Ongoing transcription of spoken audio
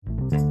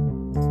Hello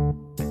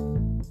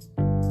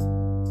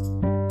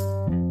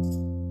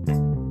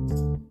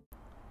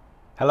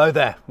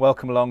there,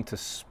 welcome along to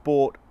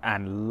Sport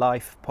and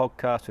Life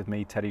podcast with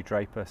me, Teddy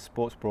Draper,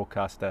 sports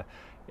broadcaster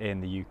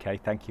in the UK.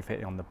 Thank you for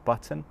hitting on the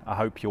button. I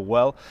hope you're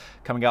well.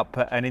 Coming up,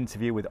 an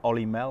interview with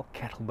Mell,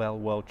 Kettlebell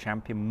world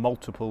champion,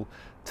 multiple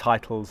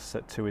titles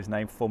to his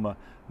name, former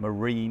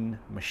Marine,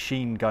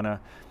 machine gunner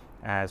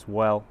as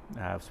well.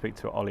 I'll speak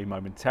to Ollie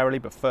momentarily,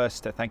 but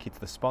first, thank you to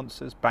the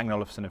sponsors, Bang &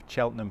 Olufsen of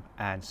Cheltenham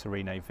and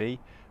Serene AV,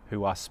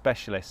 who are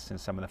specialists in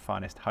some of the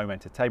finest home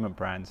entertainment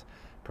brands,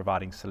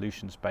 providing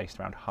solutions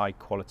based around high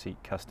quality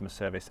customer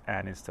service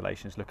and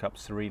installations. Look up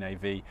Serene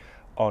AV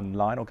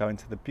online or go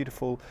into the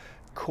beautiful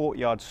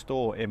Courtyard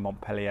store in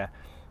Montpellier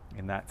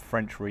in that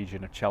French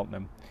region of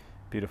Cheltenham.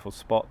 Beautiful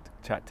spot.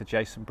 Chat to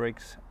Jason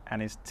Briggs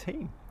and his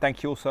team.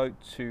 Thank you also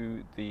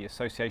to the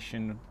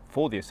association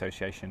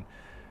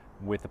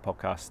with the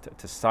podcast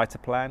to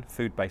Cytoplan,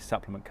 food-based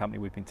supplement company.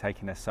 We've been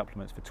taking their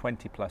supplements for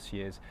 20 plus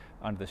years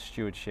under the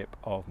stewardship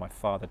of my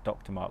father,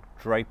 Dr. Mark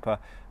Draper,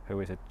 who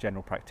is a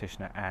general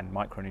practitioner and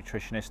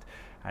micronutritionist,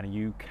 and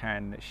you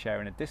can share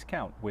in a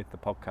discount with the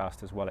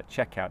podcast as well at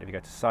checkout if you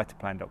go to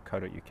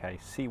cytoplan.co.uk,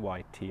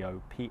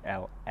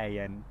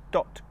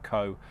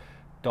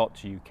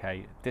 cytoplan.co.uk.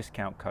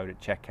 Discount code at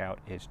checkout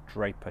is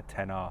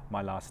Draper10R,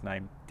 my last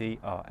name,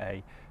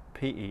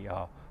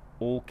 DRAPER,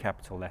 all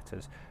capital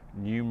letters,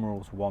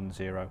 numerals 10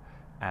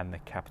 and the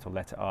capital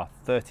letter R.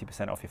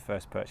 30% off your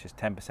first purchase,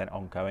 10%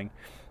 ongoing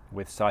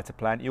with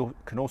Cytoplan. You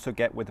can also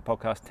get with the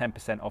podcast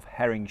 10% off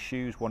Herring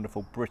Shoes,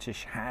 wonderful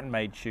British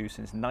handmade shoes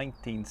since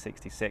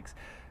 1966.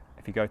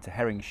 If you go to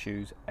Herring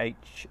Shoes, HERRING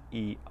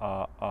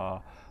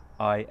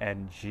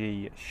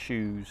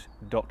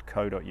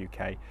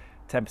shoes.co.uk,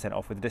 10%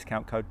 off with the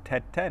discount code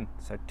TED10.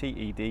 So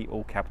TED,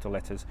 all capital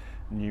letters,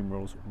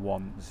 numerals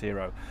 10.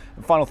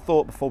 And final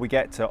thought before we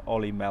get to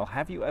Mell,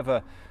 have you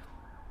ever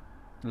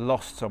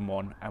lost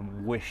someone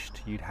and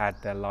wished you'd had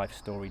their life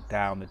story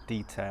down, the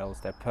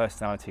details, their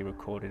personality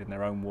recorded in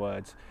their own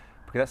words?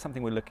 Because that's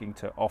something we're looking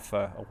to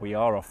offer, or we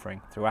are offering,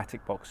 through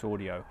Attic Box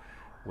Audio,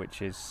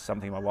 which is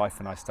something my wife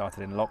and I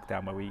started in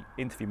lockdown, where we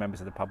interview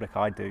members of the public.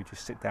 I do,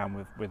 just sit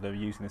down with them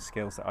using the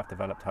skills that I've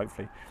developed,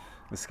 hopefully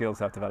the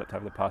skills I've developed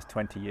over the past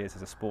 20 years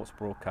as a sports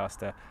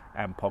broadcaster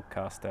and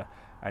podcaster,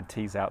 and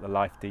tease out the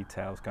life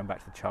details, going back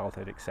to the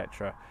childhood,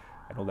 etc.,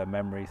 and all their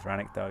memories, their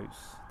anecdotes,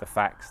 the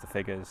facts, the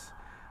figures,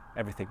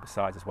 everything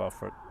besides as well,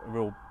 for a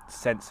real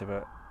sense of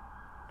a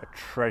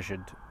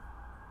treasured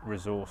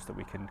resource that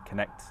we can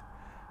connect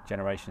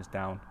generations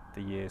down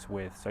the years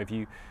with. So if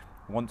you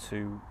want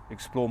to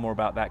explore more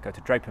about that, go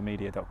to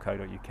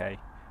drapermedia.co.uk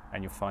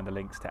and you'll find the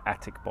links to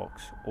Attic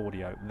Box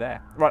Audio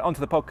there. Right,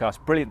 onto the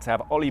podcast. Brilliant to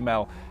have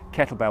Mell,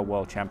 Kettlebell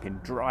world champion,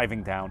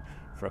 driving down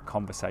for a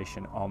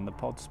conversation on the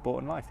pod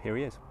Sport and Life. Here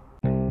he is.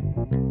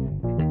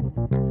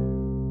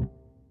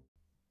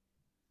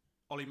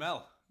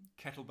 Mell,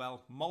 Kettlebell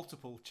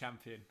multiple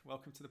champion.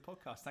 Welcome to the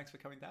podcast. Thanks for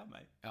coming down,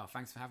 mate. Oh,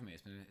 thanks for having me.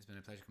 It's been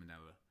a pleasure coming down.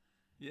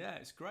 Yeah,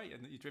 it's great.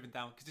 And you've driven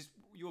down because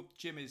your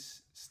gym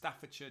is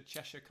Staffordshire,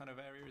 Cheshire kind of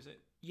area, is it?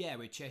 Yeah,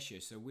 we're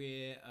Cheshire, so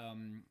we're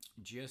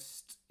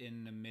just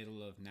in the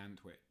middle of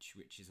Nantwich,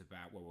 which is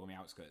about we're on the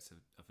outskirts of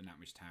the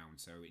Nantwich town.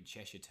 So in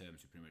Cheshire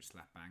terms, we're pretty much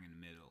slap bang in the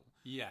middle.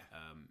 Yeah.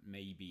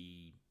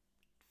 Maybe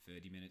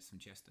 30 minutes from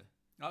Chester.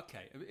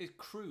 Okay, is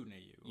Crewe near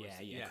you?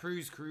 Yeah.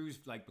 Crewe's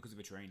like, because of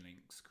the train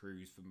links.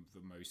 Crewe's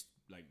the most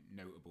like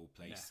notable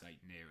place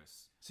like near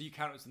us. So you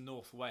count it as the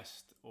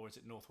northwest, or is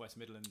it northwest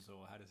Midlands,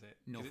 or how does it?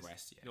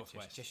 Northwest, yeah.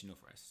 Northwest, Cheshire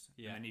northwest.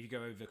 Yeah. And then if you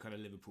go over kind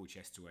of Liverpool,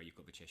 Chester way, you've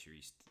got the Cheshire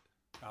East.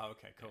 Oh,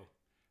 okay, cool. Yeah.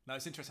 No,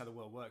 it's interesting how the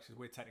world works, because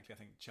we're technically, I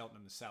think,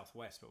 Cheltenham, the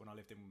southwest, but when I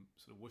lived in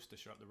sort of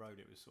Worcestershire up the road,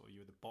 it was sort of, you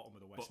were the bottom of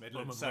the West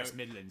Midlands. West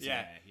Midlands,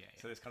 yeah.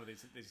 So there's kind of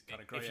these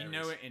kind of grey areas. If you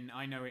know it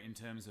I know it in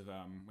terms of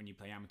when you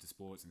play amateur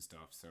sports and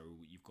stuff. So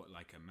you've got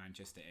like a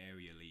Manchester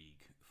area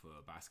league for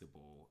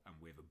basketball, and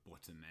we're the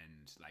bottom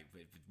end, like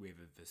we're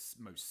the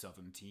most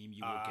southern team you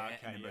will get,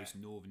 and the most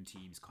northern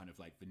teams, kind of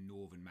like the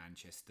northern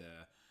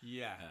Manchester,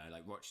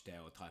 like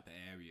Rochdale type of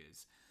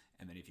areas.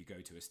 And then if you go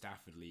to a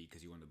Stafford League,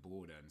 because you're on the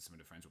border, and some of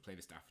the friends will play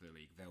the Stafford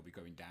League, they'll be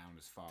going down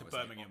as far as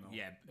Birmingham.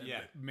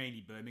 Mainly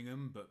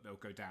Birmingham, but they'll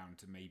go down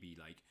to maybe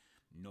like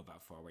not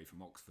that far away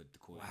from Oxford. The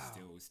court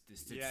still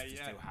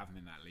have them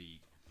in that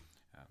league.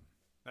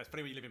 That's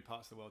funny when you live in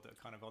parts of the world that are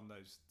kind of on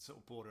those sort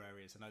of border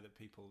areas. I know that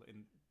people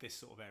in this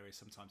sort of area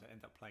sometimes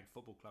end up playing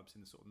football clubs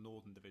in the sort of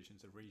northern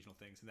divisions of regional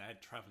things, and they're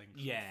travelling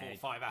 4 or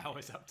 5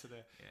 hours up to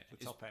the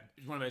top end.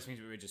 It's one of those things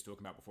we were just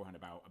talking about beforehand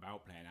about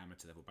playing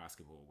amateur level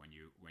basketball. When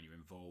you're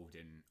involved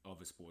in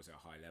other sports at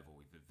a high level,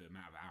 the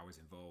amount of hours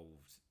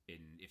involved in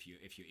if you're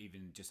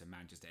even just a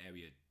Manchester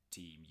area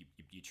team,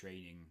 you're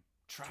training.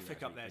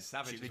 Traffic up there is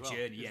savage as well.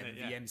 Journey,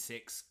 the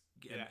M6.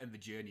 And the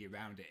journey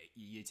around it,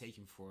 you're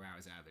taking 4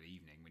 hours out of the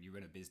evening when you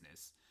run a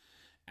business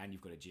and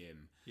you've got a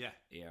gym,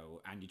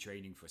 and you're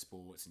training for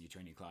sports and you're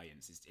training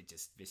clients. It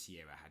just, this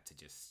year I had to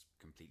just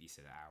completely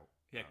sit it out.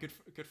 Yeah, good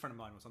friend of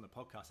mine was on the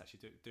podcast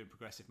actually doing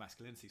progressive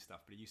masculinity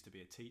stuff, but he used to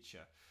be a teacher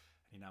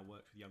and he now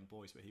works with young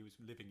boys, but he was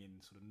living in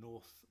sort of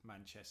North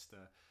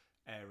Manchester,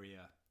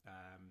 area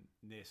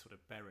near sort of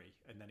Bury,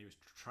 and then he was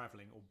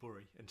travelling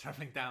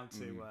down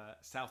to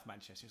South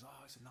Manchester. He was like,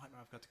 "Oh, it's a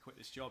nightmare. I've got to quit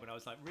this job." And I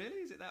was like,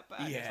 "Really? Is it that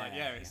bad?" Yeah, it's like,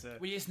 yeah,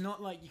 well, it's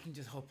not like you can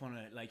just hop on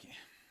it. Like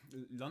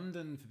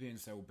London for being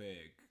so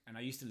big, and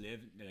I used to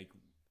live like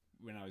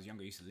when I was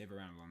younger, I used to live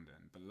around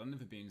London, but London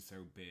for being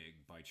so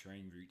big by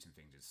train routes and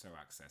things is so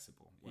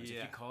accessible. Whereas if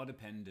you're car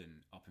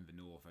dependent up in the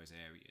north, those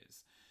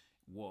areas,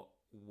 what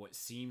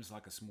seems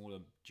like a smaller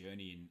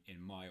journey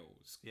in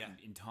miles,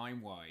 in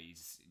time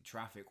wise,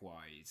 traffic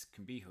wise,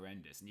 can be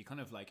horrendous. And you kind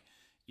of like,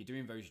 you're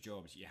doing those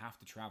jobs, you have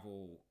to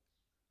travel.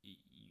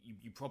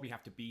 You probably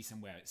have to be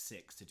somewhere at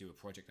 6 to do a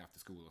project after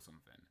school or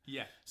something.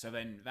 Yeah. So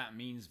then that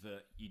means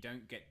that you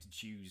don't get to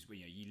choose. You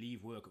know, you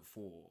leave work at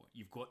 4.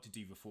 You've got to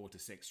do the 4 to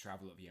 6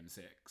 travel at the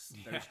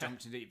M6. Those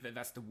junctions,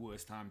 that's the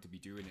worst time to be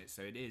doing it.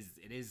 So it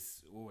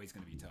is always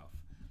going to be tough.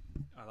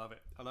 I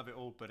love it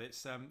all. But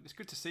it's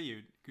good to see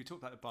you. You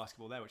talked about the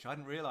basketball there, which I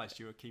hadn't realised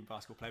you were a keen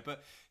basketball player.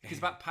 But it's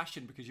about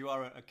passion, because you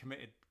are a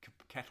committed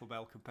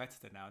kettlebell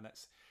competitor now, and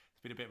it's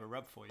been a bit of a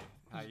rub for you.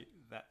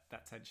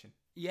 That tension.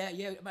 Yeah.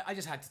 But I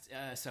just had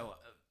to.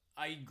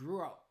 I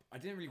grew up. I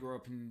didn't really grow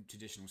up in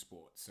traditional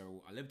sports.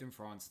 So I lived in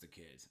France as a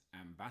kid,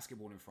 and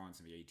basketball in France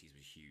in the 80s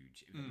was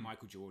huge.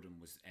 Michael Jordan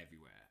was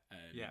everywhere.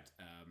 And,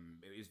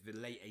 it was the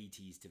late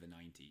 80s to the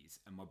 90s.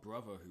 And my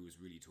brother, who was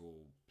really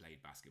tall,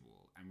 played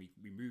basketball. And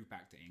we moved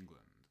back to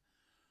England.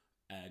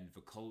 And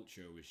the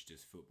culture was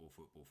just football.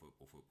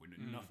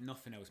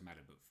 Nothing else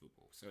mattered but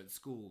football. So at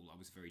school, I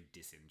was very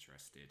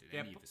disinterested in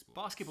any of the sports.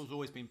 Basketball's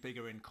always been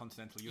bigger in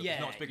continental Europe.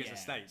 It's not as big as the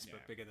States,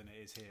 but bigger than it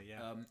is here,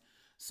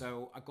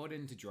 So I got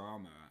into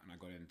drama and I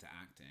got into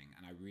acting,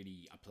 and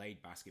I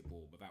played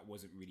basketball, but that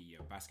wasn't really,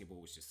 basketball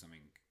was just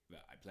something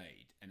that I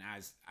played. And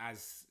as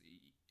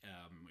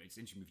it's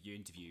interesting with your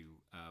interview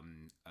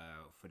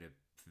for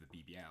the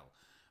BBL.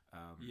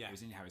 It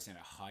was interesting how I was saying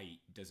that height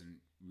doesn't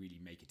really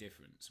make a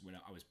difference. When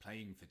I was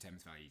playing for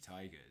Thames Valley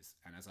Tigers,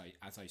 and as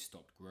I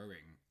stopped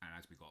growing and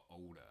as we got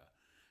older,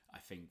 I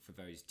think for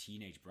those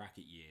teenage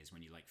bracket years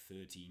when you're like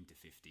 13 to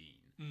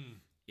 15,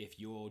 if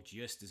you're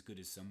just as good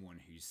as someone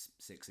who's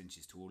 6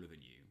 inches taller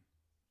than you,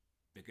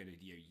 they're gonna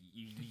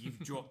you've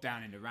dropped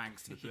down in the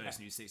ranks to the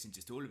person who's 6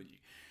 inches taller than you.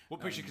 Well,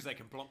 especially because they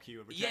can block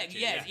you or reject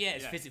you.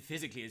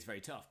 Physically it's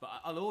very tough. But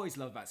I'll always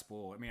love that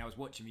sport. I mean, I was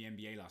watching the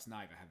NBA last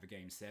night. I had the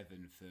game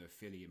 7 for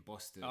Philly and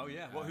Boston. Oh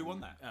yeah, who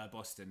won that?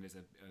 Boston. There's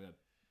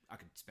I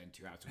could spend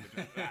 2 hours talking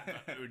about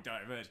that, but it would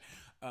diverge.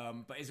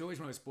 But it's always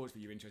one of the sports that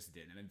you're interested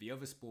in. And then the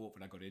other sport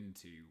that I got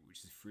into,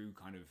 which is through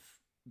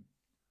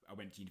I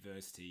went to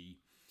university.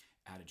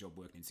 I had a job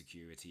working in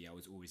security. I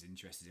was always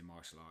interested in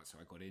martial arts, so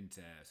I got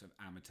into sort of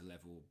amateur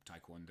level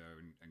taekwondo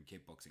and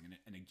kickboxing.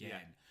 And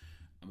again,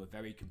 I'm a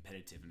very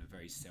competitive and a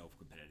very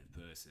self-competitive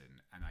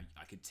person, and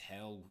I could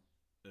tell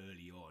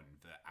early on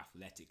that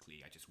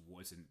athletically I just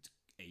wasn't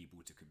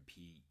able to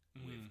compete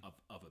with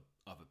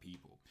other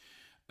people.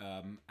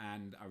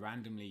 And I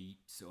randomly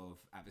sort of,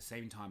 at the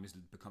same time as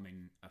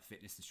becoming a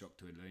fitness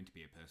instructor and learning to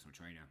be a personal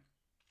trainer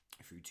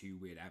through 2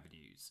 weird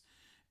avenues,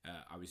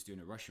 I was doing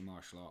a Russian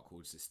martial art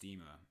called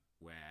Sistema,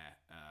 where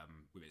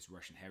with its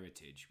Russian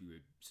heritage, we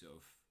would sort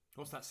of...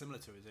 What's that similar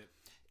to? Is it?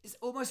 It's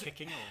almost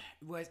kicking,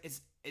 or? Well,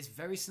 it's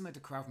very similar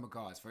to Krav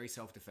Maga. It's very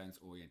self-defense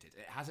oriented.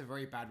 It has a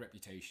very bad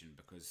reputation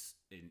because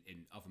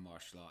in other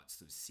martial arts,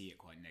 sort of see it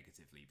quite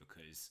negatively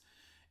because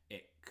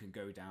it can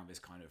go down this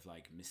kind of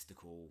like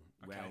mystical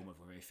realm of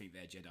where they think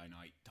they're Jedi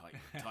Knight type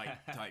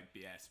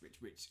BS,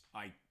 which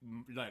I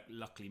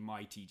luckily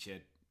my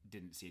teacher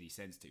didn't see any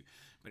sense to,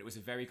 but it was a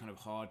very kind of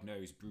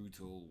hard-nosed,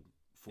 brutal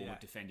for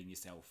defending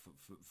yourself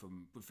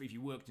from if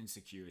you worked in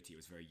security, it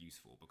was very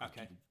useful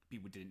because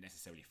people didn't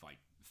necessarily fight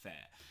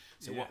fair.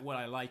 So what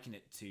I liken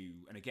it to,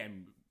 and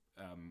again,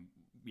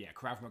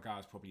 Krav Maga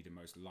is probably the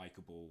most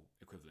likable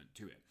equivalent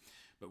to it,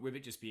 but with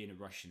it just being a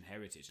Russian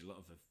heritage, a lot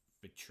of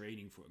the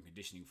training for it and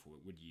conditioning for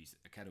it would use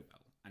a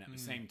kettlebell. And at the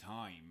same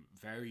time,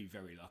 very,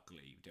 very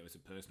luckily, there was a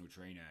personal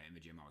trainer in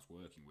the gym I was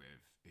working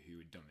with who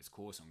had done this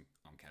course on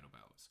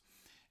kettlebells.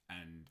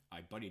 And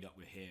I buddied up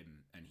with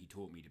him, and he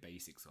taught me the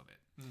basics of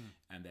it.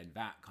 And then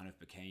that kind of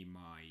became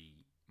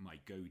my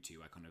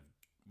go-to. I kind of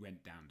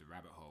went down the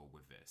rabbit hole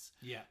with this.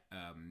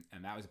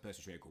 And that was a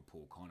personal trainer called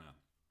Paul Connor.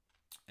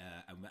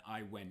 And when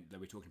I went, they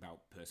were talking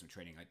about personal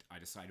training. I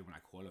decided when I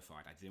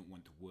qualified, I didn't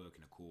want to work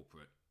in a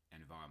corporate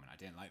environment. I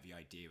didn't like the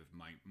idea of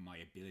my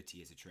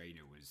ability as a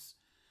trainer was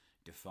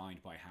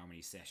defined by how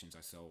many sessions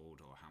I sold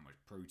or how much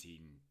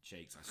protein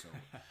shakes I sold.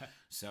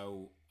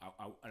 So,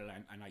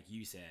 and like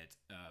you said,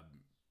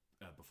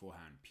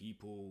 beforehand,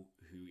 people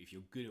who, if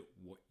you're good at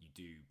what you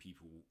do,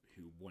 people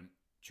who want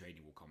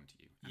training will come to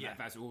you. And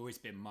that's always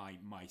been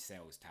my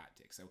sales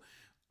tactic. So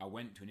I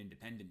went to an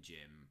independent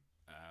gym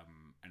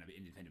and an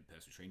independent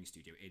personal training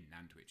studio in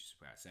Nantwich, which is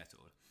where I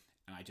settled.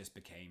 And I just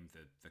became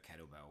the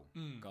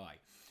kettlebell guy.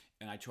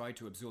 And I tried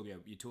to absorb,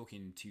 you're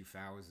talking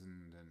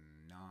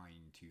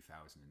 2009,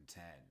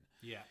 2010.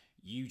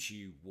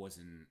 YouTube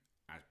wasn't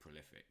as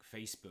prolific.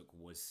 Facebook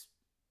was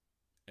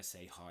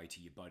say hi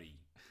to your buddy.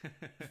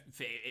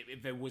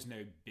 There was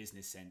no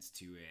business sense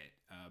to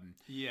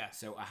it.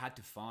 So I had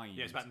to find.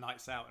 Yeah, it's about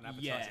nights out and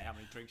advertising how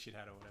many drinks you'd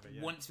had or whatever.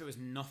 Yeah. Once there was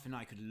nothing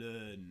I could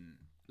learn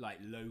like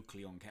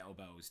locally on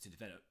kettlebells to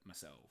develop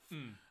myself.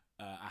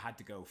 I had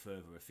to go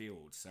further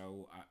afield.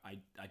 So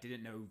I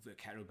didn't know that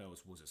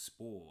kettlebells was a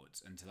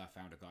sport until I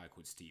found a guy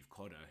called Steve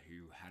Cotter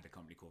who had a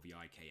company called the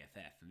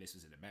IKFF, and this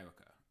was in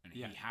America. And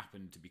he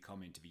happened to be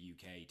coming to the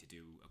UK to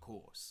do a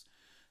course.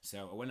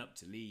 So I went up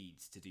to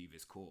Leeds to do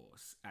this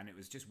course, and it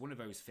was just one of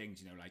those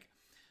things, you know, like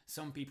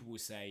some people will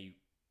say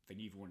they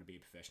neither want to be a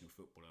professional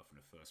footballer from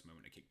the first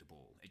moment they kicked the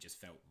ball. It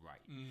just felt right.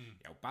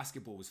 You know,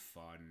 basketball was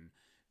fun.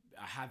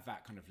 I had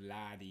that kind of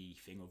laddie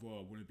thing of,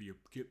 I want to be a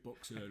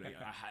kickboxer. Like,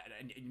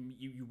 and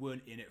you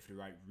weren't in it for the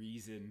right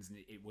reasons, and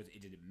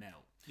it didn't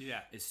melt.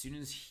 Yeah. As soon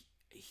as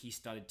he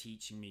started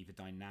teaching me the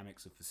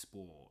dynamics of the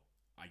sport,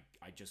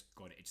 I just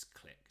got it. It just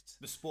clicked.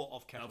 The sport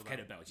of kettlebell. Of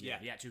kettlebells, yeah.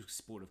 The actual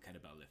sport of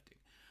kettlebell lifting.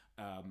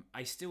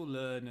 I still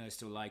learn, I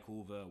still like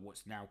all the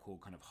what's now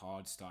called kind of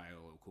hard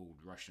style, called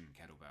Russian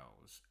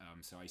kettlebells.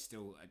 So I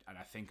still, and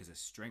I think as a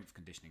strength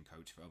conditioning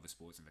coach for other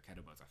sports and the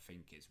kettlebells, I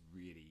think it's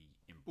really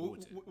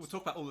important. We'll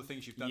talk about all the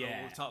things you've done,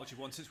 all the titles you've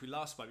won. Since we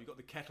last spoke, you've got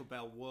the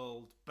Kettlebell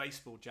World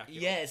Baseball jacket.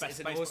 Yeah, it's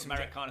an awesome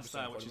Americana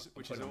style, which is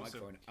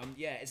awesome.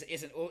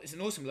 It's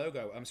an awesome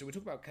logo. So we'll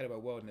talk about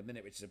Kettlebell World in a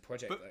minute, which is a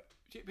project.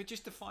 But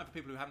just define for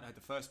people who haven't heard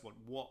the first one,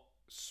 what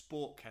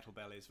sport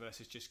kettlebell is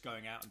versus just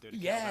going out and doing a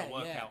kettlebell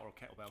workout or a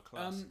kettlebell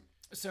class.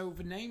 So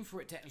the name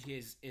for it technically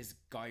is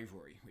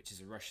Gaivory, which is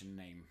a Russian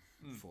name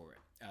for it,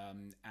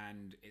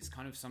 and it's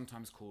kind of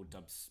sometimes called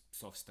dubbed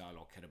soft style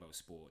or kettlebell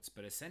sports,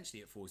 but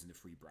essentially it falls into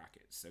three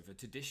brackets. So the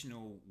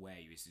traditional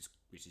way,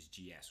 which is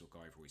GS or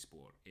Gaivory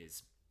sport,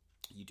 is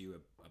you do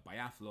a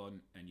biathlon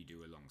and you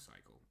do a long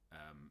cycle,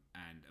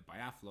 and a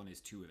biathlon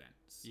is 2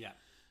 events. Yeah.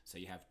 So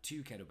you have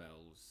 2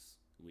 kettlebells,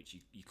 which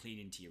you clean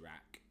into your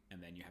rack,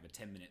 and then you have a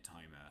 10-minute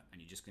timer,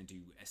 and you're just going to do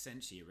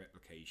essentially a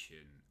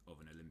replication of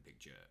an Olympic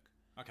jerk.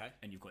 Okay.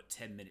 And you've got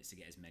 10 minutes to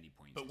get as many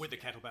points. But with a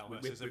kettlebell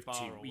versus a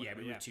bar or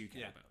whatever. With 2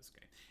 kettlebells.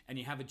 Okay. And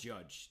you have a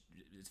judge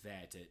that's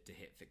there to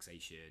hit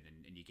fixation,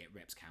 and you get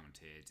reps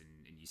counted,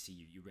 and you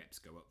see your reps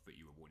go up that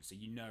you rewarded. So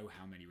you know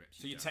how many reps.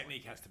 So your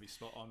technique has to be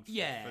spot on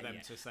for them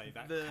to say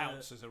that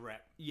counts as a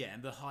rep. Yeah,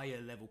 and the higher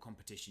level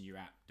competition you're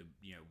at,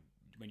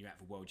 when you're at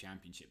the World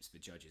Championships, the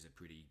judges are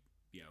pretty.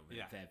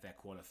 They're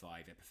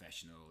qualified, they're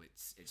professional.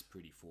 It's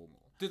pretty formal.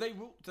 Do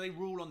they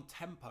rule on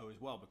tempo as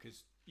well?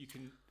 Because you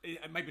can,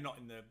 maybe not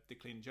in the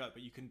clean and jerk,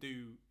 but you can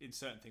do in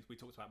certain things. We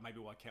talked about maybe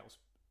why kettle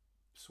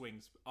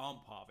swings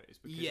aren't part of it is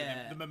because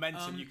the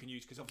momentum you can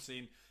use. Because obviously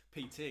in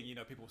PTing,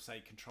 people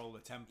say control the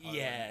tempo.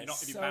 Yeah,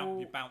 if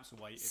you bounce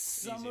away, it's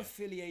some easier.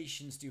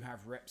 Affiliations do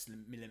have reps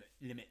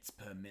limits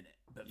per minute,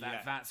 but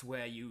that's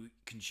where you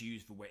can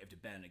choose the weight of the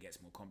bell, and it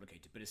gets more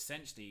complicated. But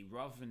essentially,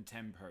 rather than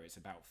tempo, it's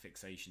about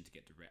fixation to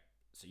get the rep.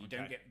 So you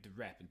don't get the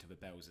rep until the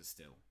bells are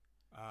still.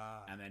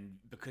 And then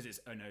because it's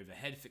an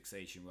overhead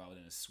fixation rather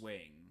than a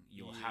swing,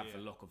 you'll have the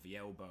lock of the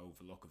elbow,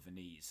 the lock of the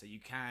knees. So you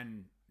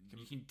can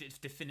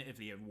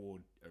definitively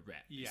award a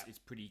rep. Yeah. It's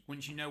pretty,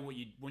 once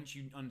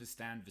you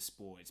understand the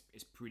sport,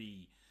 it's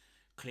pretty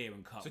clear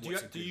and cut. So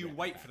do you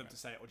wait for them to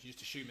say it, or do you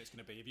just assume it's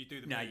going to be? If you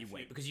do the you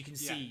wait, because you can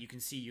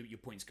see your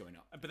points going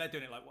up. But they're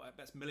doing it like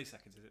that's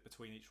milliseconds, is it,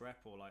 between each rep,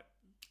 or like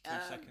 2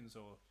 seconds,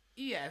 or?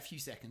 Yeah, a few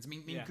seconds. I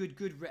mean,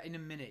 good rep in a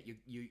minute.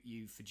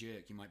 You for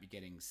jerk, you might be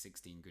getting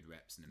 16 good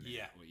reps in a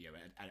minute, or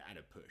at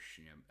a push.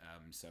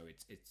 So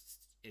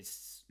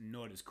it's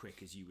not as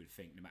quick as you would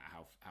think, no matter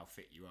how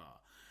fit you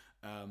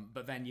are.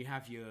 But then you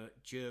have your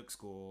jerk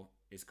score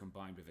is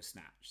combined with a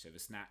snatch. So the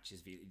snatch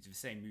is the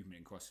same movement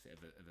in CrossFit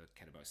of a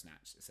kettlebell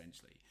snatch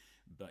essentially,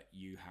 but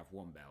you have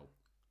one bell.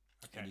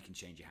 Okay. And you can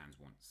change your hands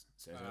once.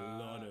 So there's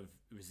a lot of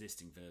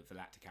resisting the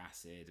lactic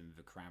acid and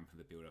the cramp and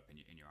the build up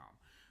in your arm.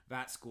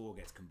 That score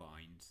gets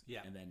combined,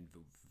 and then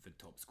the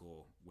top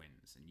score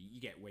wins, and you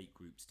get weight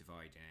groups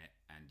dividing it,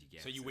 and you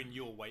get. So you win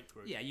your weight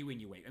group. Yeah, you win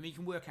your weight. I mean, you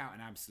can work out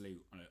an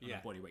absolute on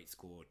a body weight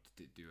score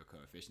to do a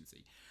coefficient.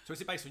 So is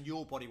it based on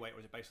your body weight, or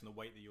is it based on the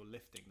weight that you're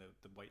lifting?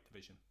 The weight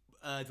division.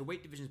 The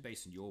weight division is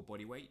based on your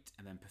body weight,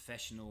 and then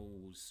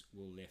professionals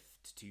will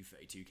lift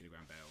 232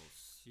 kilogram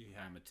bells.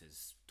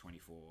 Amateurs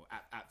 24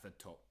 at the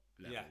top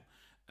level. Yeah.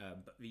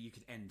 But you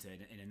could enter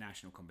in a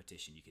national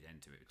competition. You could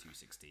enter it with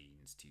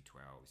 216s,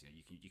 212s.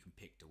 You can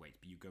pick the weights,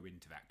 but you go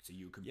into that, so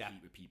you compete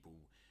with people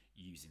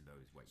using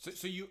those weights.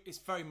 So it's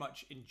very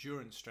much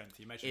endurance strength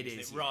you measure,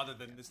 rather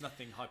than there's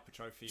nothing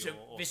hypertrophy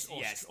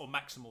or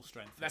maximal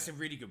strength. That's a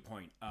really good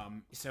point.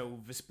 So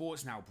the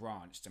sport's now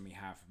branched, and we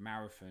have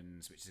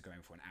marathons, which is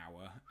going for an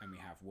hour, and we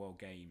have World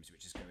Games,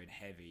 which is going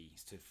heavy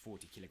to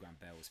 40 kilogram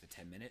bells for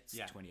 10 minutes,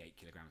 28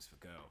 kilograms for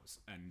girls.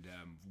 And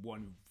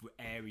one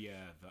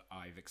area that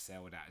I've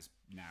excelled at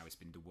has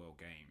been the World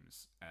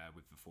Games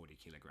with the 40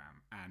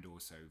 kilogram, and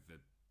also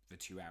the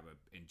 2-hour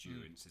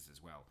endurances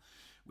as well,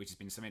 which has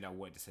been something that I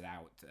wanted to set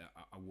out.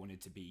 I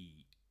wanted to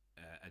be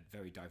a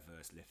very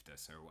diverse lifter,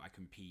 so I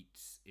compete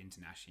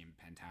internationally in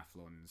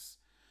pentathlons,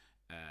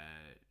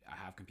 I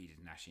have competed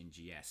nationally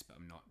in GS, but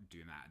I'm not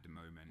doing that at the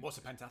moment. What's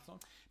a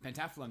pentathlon?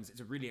 Pentathlons,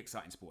 it's a really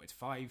exciting sport. It's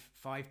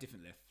five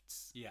different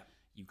lifts. Yeah.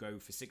 You go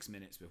for 6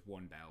 minutes with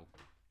one bell.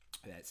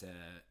 That's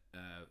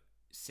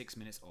 6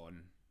 minutes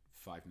on,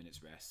 5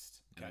 minutes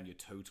rest, and then your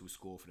total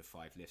score for the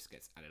 5 lifts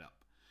gets added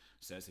up.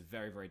 So it's a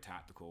very, very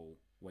tactical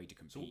way to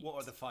compete. So what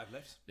are the 5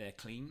 lifts? They're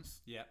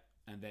cleans. Yeah.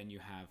 And then you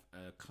have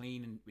a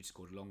clean, which is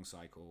called long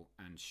cycle,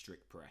 and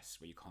strict press,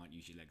 where you can't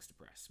use your legs to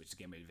press, which is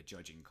again where the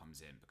judging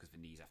comes in because the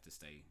knees have to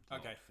stay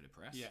locked for the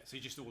press. Yeah, so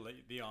you just all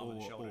the arm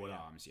and shoulder. All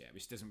arms,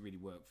 which doesn't really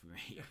work for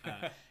me.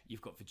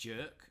 You've got the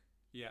jerk,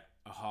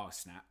 a half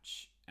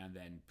snatch, and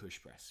then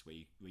push press, where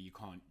you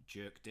can't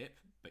jerk dip,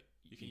 but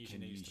you can use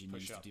your knees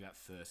to do that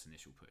first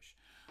initial push.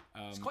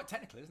 It's quite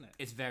technical, isn't it?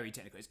 It's very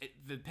technical.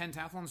 The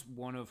pentathlon's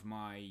one of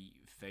my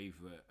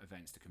favourite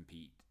events to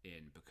compete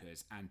in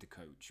and to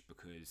coach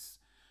because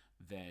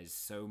there's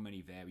so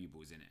many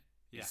variables in it.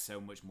 It's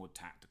so much more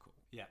tactical.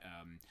 Yeah.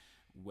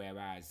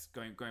 Whereas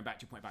going back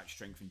to your point about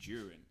strength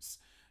endurance,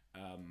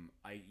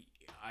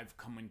 I've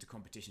come into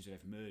competitions where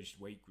I've merged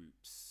weight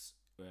groups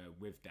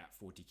with that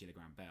 40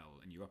 kilogram bell,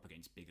 and you're up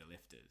against bigger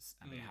lifters,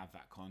 and they have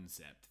that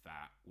concept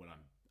that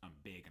I'm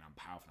big and I'm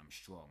powerful and I'm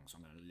strong, so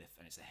I'm going to lift,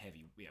 and it's a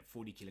heavy.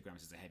 40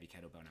 kilograms is a heavy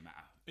kettlebell, no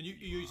matter. And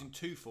you're using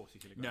 2 40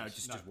 kilograms? No,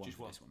 just one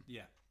for this one.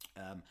 Yeah.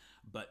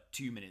 But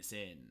 2 minutes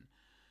in,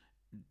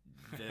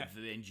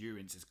 the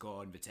endurance is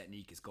gone, the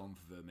technique is gone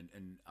for them,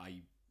 and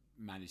I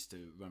managed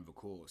to run the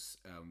course,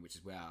 which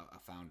is where I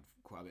found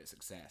quite a bit of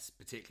success,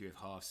 particularly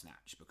with half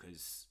snatch,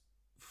 because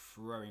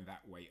throwing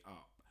that weight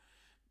up,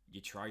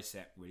 your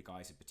tricep, where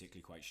guys are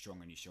particularly quite strong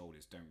on your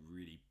shoulders, don't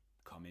really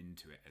come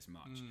into it as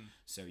much.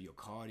 So your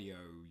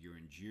cardio, your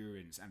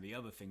endurance, and the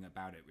other thing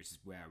about it, which is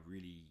where I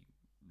really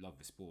love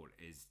the sport,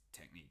 is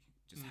technique.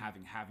 Just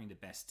having the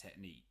best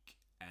technique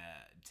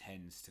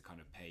tends to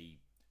kind of pay.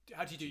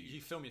 How do you do?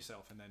 You film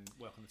yourself and then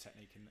work on the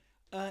technique and.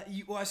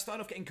 I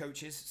started off getting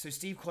coaches. So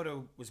Steve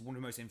Cotto was one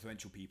of the most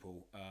influential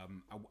people.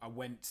 I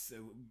went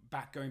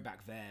going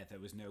back there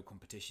was no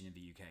competition in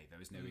the UK. There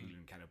was no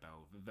England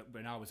kettlebell. But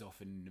when I was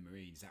off in the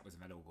Marines, that was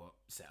when that all got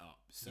set up.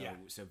 So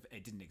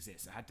it didn't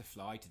exist. I had to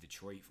fly to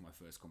Detroit for my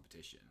first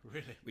competition.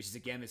 Really? Which is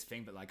again this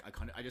thing that like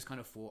I just kind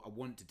of thought I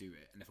want to do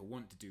it, and if I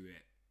want to do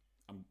it,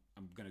 I'm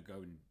gonna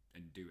go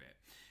and do it.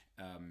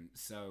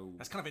 So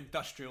that's kind of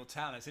industrial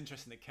talent. It's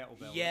interesting that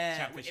kettlebell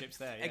championships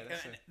there. Yeah,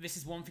 this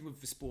is one thing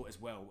with the sport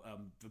as well.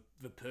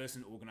 The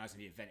person organising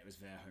the event, it was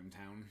their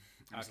hometown.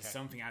 And so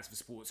something as the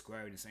sport's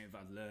grown, and something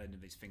that I've learned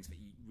of these things that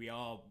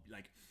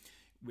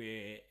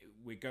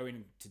we're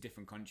going to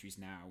different countries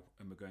now,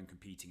 and we're going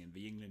competing. And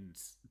the England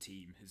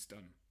team has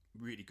done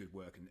really good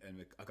work,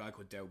 and a guy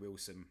called Dale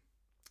Wilson.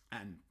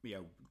 And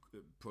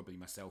probably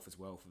myself as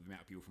well, for the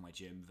amount of people from my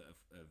gym that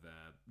have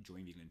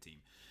joined the England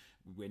team.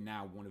 We're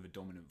now one of the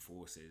dominant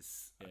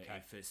forces,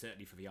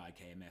 certainly for the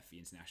IKMF, the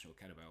International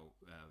Kettlebell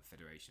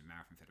Federation,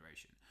 Marathon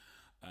Federation.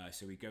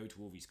 So we go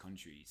to all these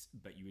countries,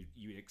 but you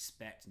would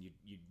expect, and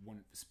you'd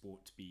want the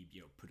sport to be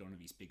put on in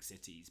these big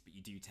cities, but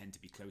you do tend to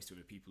be close to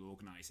the people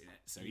organising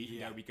it. So even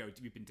though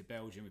we've been to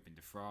Belgium, we've been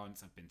to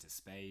France, I've been to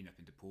Spain, I've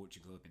been to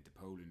Portugal, I've been to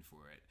Poland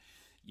for it.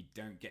 You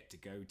don't get to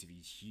go to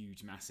these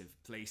huge, massive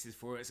places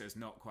for it, so it's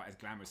not quite as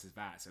glamorous as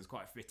that. So it's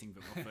quite fitting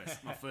that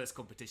my first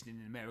competition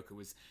in America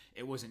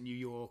wasn't New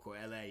York or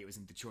LA, it was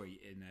in Detroit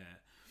in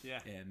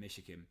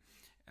Michigan.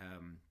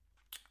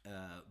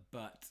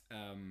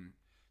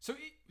 So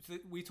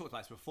we talked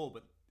about this before,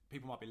 but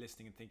people might be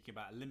listening and thinking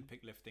about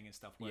Olympic lifting and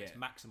stuff where it's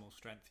maximal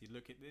strength. You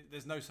look at,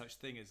 there's no such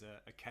thing as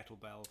a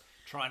kettlebell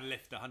try and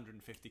lift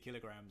 150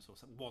 kilograms or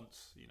something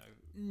once,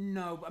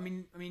 No, but I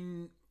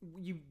mean,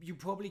 you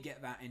probably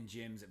get that in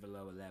gyms at the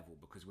lower level,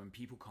 because when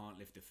people can't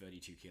lift a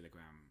 32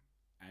 kilogram,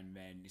 and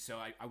then so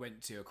I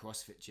went to a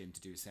CrossFit gym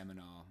to do a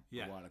seminar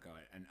a while ago,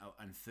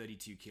 and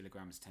 32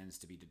 kilograms tends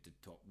to be the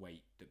top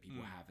weight that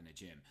people have in a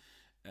gym.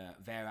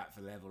 They're at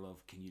the level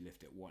of, can you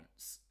lift it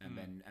once, and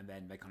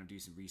then they kind of do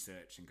some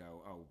research and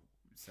go,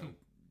 so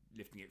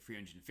lifting it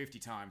 350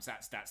 times,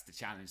 that's the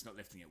challenge, not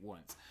lifting it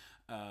once.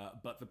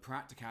 But the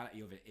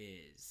practicality of it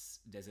is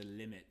there's a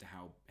limit to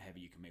how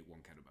heavy you can make one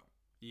kettlebell.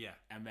 Yeah,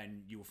 and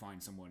then you'll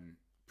find someone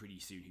pretty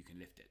soon who can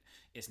lift it.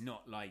 It's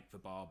not like the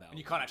barbell, and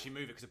you can't actually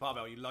move it because the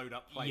barbell, you load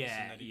up plates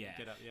and then you can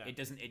get up.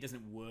 It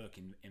doesn't work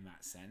in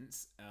that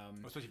sense.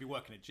 Well, especially if you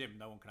work in a gym,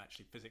 no one can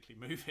actually physically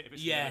move it if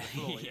it's on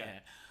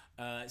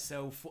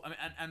the floor.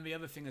 And the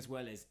other thing as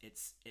well is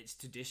it's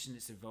tradition.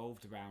 It's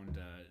evolved around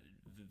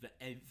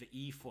the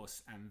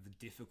ethos and the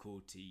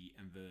difficulty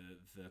and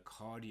the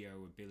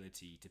cardio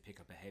ability to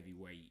pick up a heavy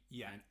weight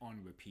and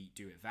on repeat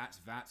do it.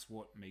 That's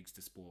what makes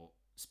the sport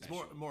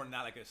special. It's more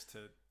analogous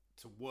to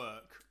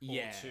work or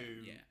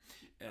to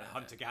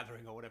hunter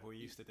gathering or whatever we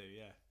used to do.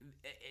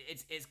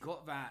 It's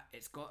got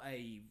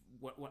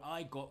what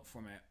I got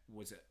from it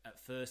was at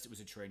first it was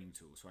a training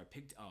tool. So I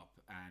picked it up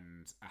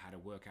and I had a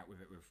workout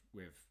with it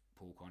with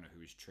Paul Connor, who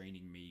was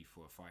training me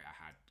for a fight I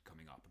had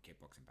coming up, a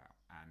kickboxing bout,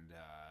 and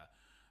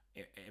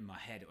in my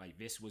head, like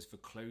this was the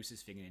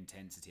closest thing in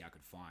intensity I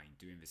could find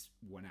doing this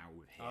 1 hour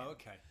with him.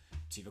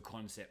 To the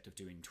concept of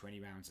doing 20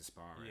 rounds of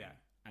sparring,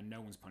 and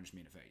no one's punched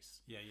me in the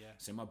face.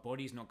 So my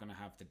body's not going to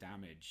have the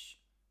damage.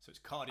 So it's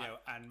cardio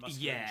and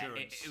muscular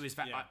endurance. It was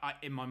that I,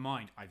 in my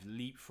mind, I've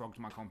leapfrogged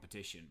my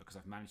competition because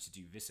I've managed to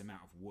do this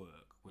amount of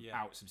work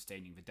without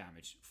sustaining the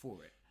damage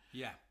for it.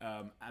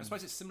 I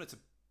suppose it's similar to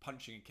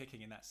punching and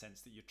kicking in that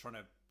sense, that you're trying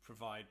to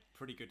provide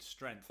pretty good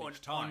strength each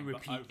time,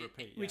 but over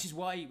repeat. Which is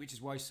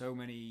why so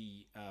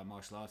many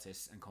martial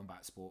artists and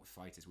combat sport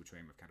fighters will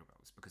train with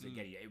kettlebells, because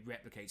again, it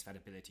replicates that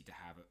ability to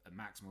have a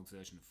maximal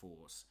exertion of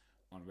force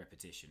on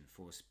repetition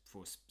for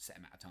a set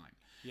amount of time.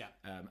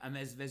 And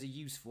there's a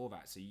use for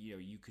that. So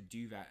you could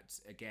do that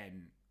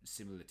again,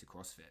 similar to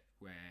CrossFit,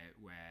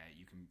 where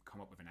you can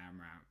come up with an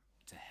AMRAP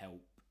to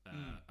help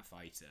a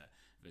fighter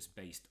that's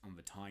based on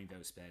the time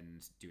they'll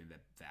spend doing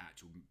the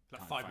actual like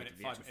time 5 minute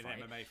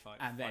MMA fight,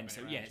 and then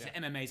so rounds,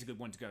 MMA is a good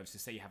one to go. So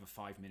say you have a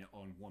 5 minute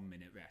on, 1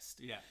 minute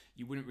rest.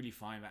 You wouldn't really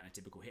find that in a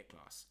typical HIIT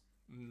class.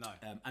 No.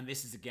 And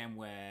this is again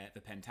where the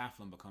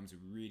pentathlon becomes a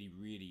really,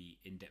 really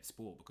in-depth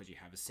sport, because you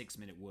have a 6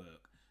 minute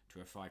work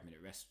to a 5 minute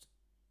rest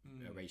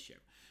ratio,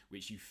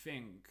 which you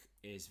think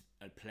is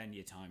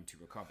plenty of time to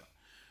recover.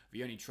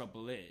 The only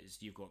trouble is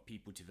you've got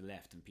people to the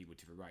left and people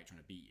to the right trying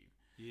to beat you.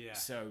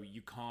 So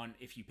you can't,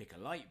 if you pick a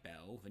light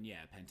bell, then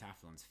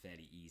pentathlon's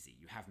fairly easy.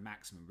 You have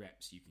maximum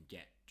reps you can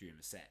get during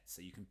the set,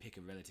 so you can pick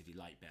a relatively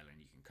light bell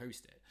and you can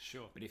coast it.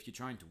 Sure. But if you're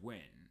trying to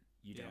win,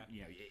 you don't.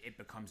 It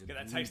becomes a get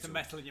that taste of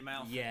metal in your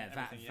mouth.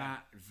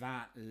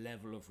 That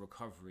level of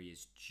recovery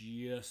is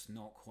just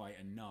not quite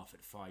enough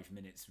at 5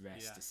 minutes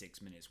rest to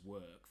 6 minutes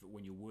work. That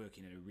when you're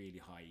working at a really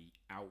high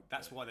output,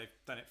 that's why they've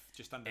done it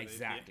just under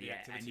the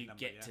activity and you number,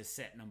 get to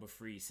set number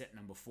 3, set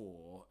number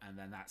 4, and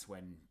then that's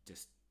when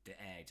just the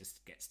air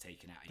just gets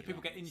taken out. Do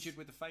people get injured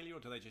with the failure, or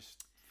do they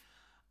just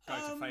go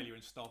to failure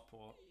and stop,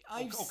 or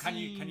can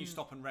you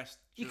stop and rest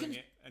during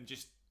it and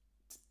just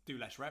do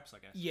less reps, I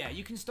guess? Yeah,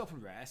 you can stop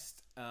and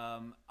rest.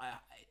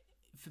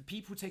 For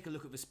people take a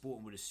look at the sport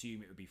and would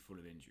assume it would be full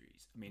of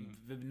injuries. I mean,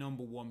 the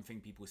number one thing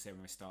people say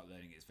when they start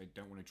learning it is they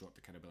don't want to drop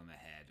the kettlebell on their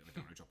head, or they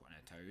don't want to drop it on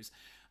their toes.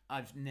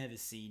 I've never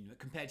seen,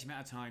 compared to the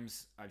amount of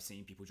times I've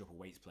seen people drop a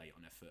weights plate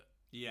on their foot.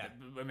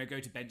 When they go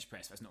to bench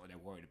press, that's not what they're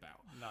worried about.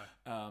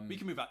 No. But you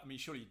can move out. I mean,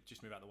 surely you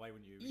just move out of the way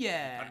when you.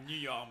 Yeah. You kind of knew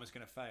your arm was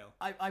going to fail.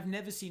 I've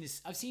never seen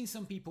this. I've seen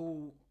some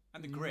people.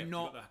 And the grip,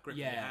 the grip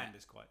in your hand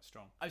is quite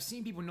strong. I've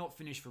seen people not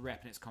finish for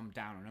rep and it's come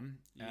down on them.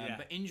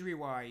 But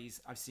injury-wise,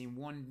 I've seen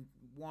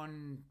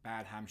one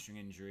bad hamstring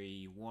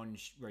injury, one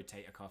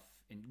rotator cuff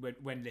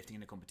when lifting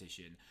in a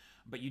competition.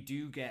 But you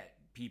do get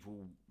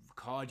people,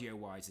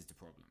 cardio-wise is the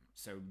problem.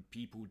 So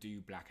people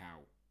do black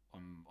out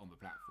on the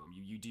platform.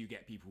 You do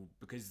get people,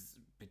 because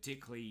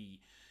particularly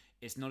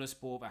it's not a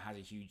sport that has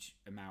a huge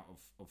amount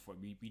of fun.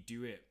 We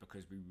do it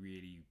because we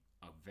really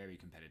are very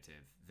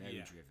competitive,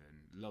 very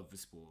driven, love the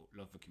sport,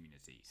 love the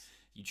community.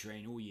 You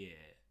train all year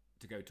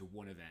to go to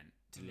one event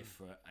to lift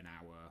for an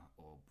hour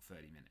or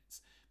 30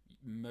 minutes.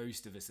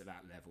 Most of us at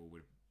that level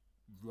would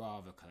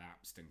rather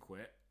collapse than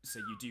quit. So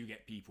you do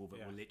get people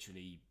that will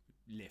literally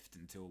lift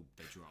until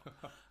they drop.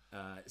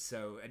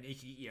 And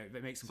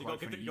they make some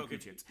quite funny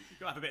YouTube tips. You've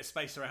got to have a bit of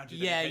space around you.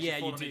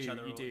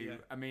 You do.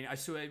 I mean, I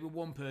saw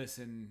one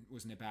person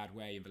was in a bad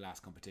way in the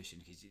last competition,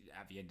 because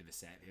at the end of the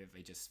set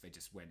they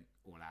just went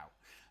all out.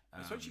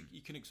 I suppose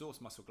you can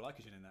exhaust muscle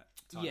glycogen in that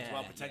time as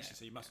well, potentially,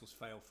 so your muscles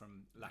fail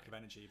from lack of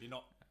energy if you're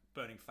not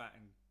burning fat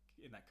and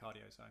in that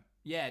cardio zone.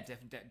 Yeah,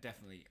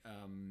 definitely.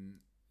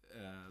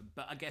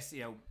 But I guess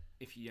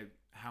if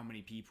how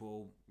many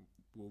people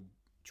will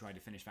try to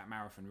finish that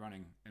marathon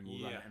running and will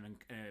run it, and then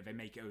they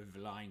make it over the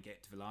line,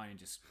 get to the line, and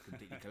just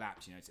completely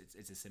collapse.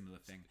 It's a similar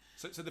thing.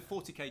 So the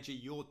 40 kg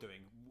you're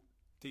doing.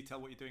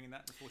 Detail what you're doing in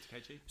that, the 40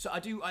 kg. So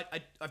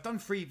I've done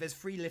 3. There's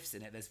 3 lifts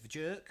in it. There's the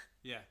jerk,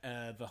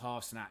 the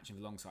half snatch, and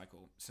the long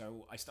cycle.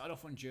 So I started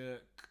off on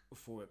jerk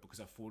for it because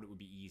I thought it would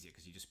be easier,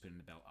 because you're just putting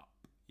the belt up.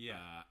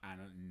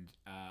 And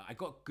I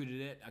got good at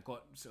it. I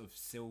got sort of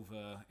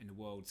silver in the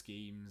world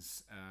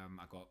schemes.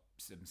 I got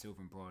some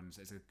silver and bronze.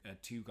 There's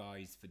 2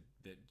 guys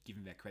that,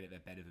 given their credit, they're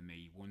better than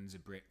me. One's a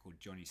Brit called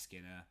Johnny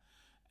Skinner,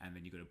 and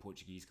then you've got a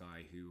Portuguese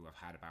guy who I've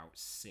had about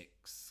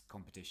 6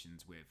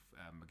 competitions with,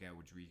 Miguel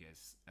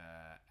Rodriguez,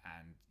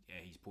 and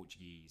he's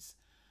Portuguese,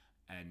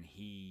 and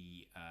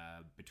he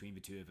between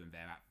the two of them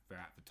they're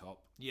at the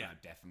top.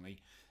 Definitely.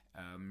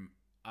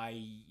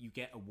 You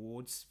get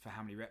awards for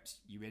how many reps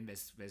you're in.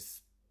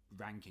 There's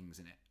rankings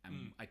in it,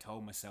 and I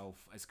told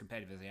myself, as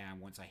competitive as I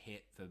am, once I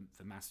hit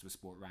the Master of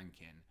Sport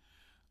ranking,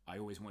 I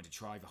always wanted to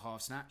try the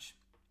half snatch.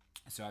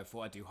 So I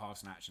thought I'd do half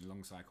snatch and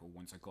long cycle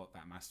once I got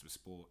that Master of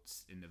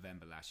Sports in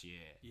November last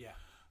year.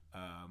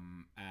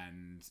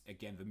 And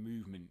again, the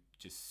movement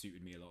just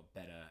suited me a lot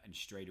better, and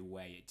straight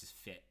away it just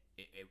fit.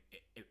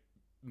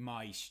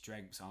 My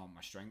strengths aren't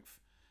my strength.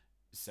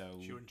 So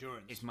it's your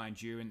endurance. It's my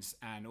endurance,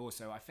 and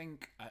also I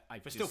think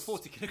but still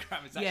 40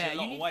 kilograms is actually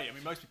a lot of weight. I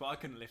mean, most people, I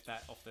couldn't lift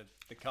that off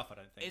the cuff, I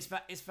don't think.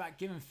 It's that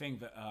given thing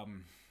that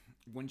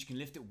once you can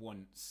lift it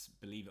once,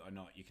 believe it or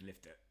not, you can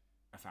lift it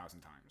 1,000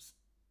 times.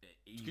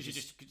 Because you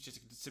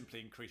just simply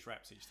increase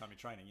reps each time you're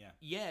training,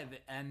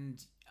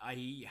 and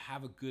I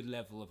have a good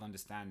level of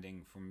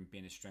understanding from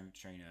being a strength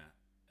trainer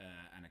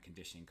and a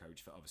conditioning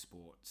coach for other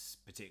sports,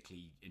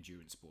 particularly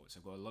endurance sports.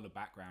 I've got a lot of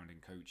background in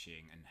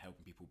coaching and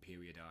helping people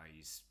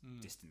periodize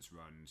distance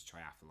runs,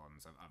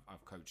 triathlons.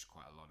 I've coached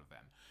quite a lot of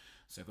them.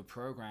 So the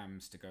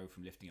programs to go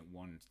from lifting at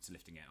 1 to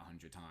lifting at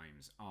 100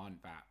 times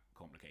aren't that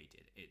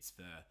complicated. It's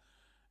the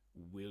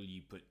will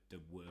you put the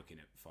work in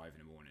at 5 in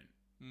the morning?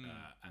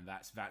 And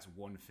that's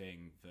one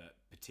thing that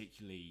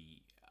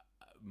particularly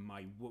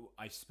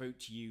I spoke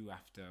to you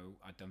after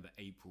I'd done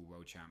the April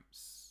World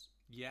Champs.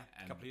 Yeah,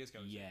 a couple of years ago.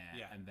 Yeah,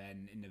 and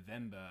then in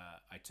November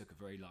I took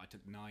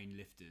 9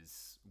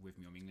 lifters with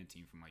me on the England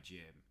team from my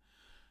gym,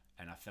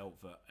 and I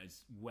felt that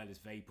as well as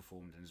they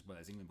performed and as well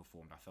as England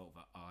performed, I felt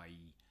that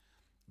I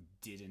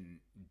didn't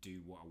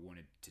do what I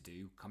wanted to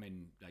do.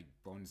 Coming like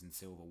bronze and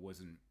silver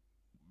wasn't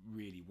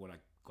really what I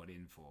got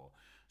in for,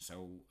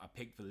 so I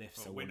picked the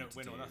lifts I wanted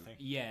to do. Or nothing.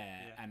 Yeah,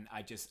 and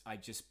I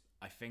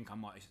think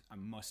I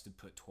must have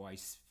put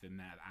twice the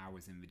amount of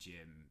hours in the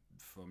gym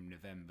from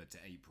November to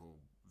April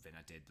than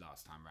I did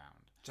last time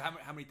round. So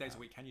how many days a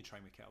week can you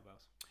train with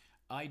kettlebells?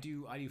 I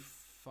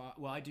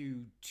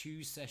do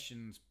 2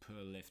 sessions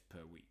per lift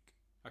per week.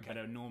 Okay. But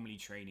I'm normally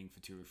training for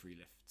 2 or 3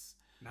 lifts.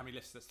 And how many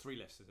lifts? That's 3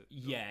 lifts, is it?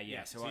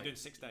 Yeah. So you're doing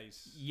 6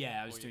 days?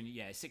 Yeah, I was doing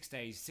 6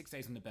 days. 6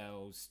 days on the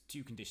bells,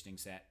 2 conditioning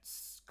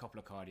sets, couple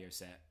of cardio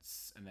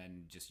sets, and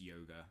then just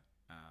yoga.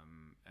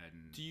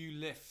 And do you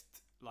lift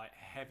like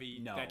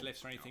heavy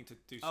deadlifts or anything to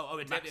do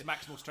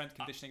maximal strength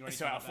conditioning or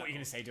anything? Sorry, I thought you were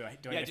going to say, do I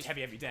lift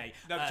heavy every day?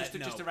 No,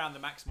 just around the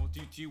maximal.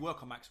 Do you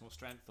work on maximal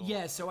strength?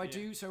 Or, I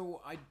do.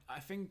 So I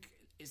think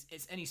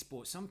it's any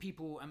sport. Some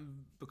people,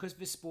 and because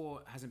this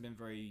sport hasn't been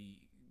very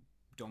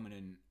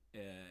dominant,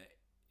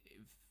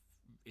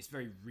 it's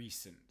very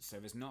recent, so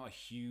there's not a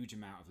huge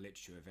amount of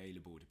literature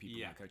available to people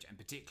who coach, and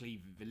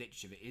particularly the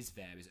literature that is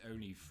there is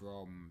only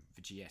from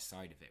the GS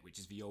side of it, which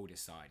is the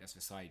oldest side. That's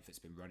the side that's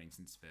been running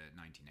since the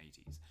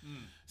 1980s.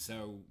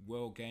 So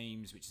World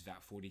Games, which is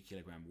about 40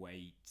 kilogram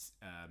weight,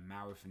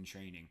 marathon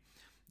training,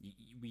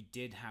 we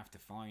did have to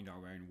find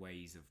our own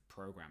ways of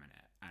programming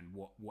it and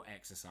what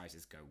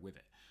exercises go with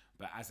it.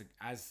 But as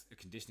a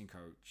conditioning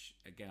coach,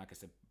 again, like I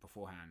said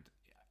beforehand,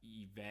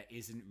 there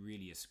isn't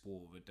really a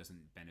sport that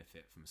doesn't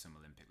benefit from some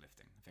Olympic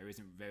lifting. There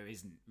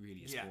isn't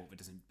really a sport that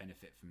doesn't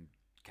benefit from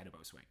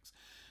kettlebell swings.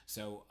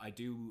 So I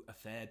do a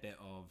fair bit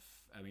of,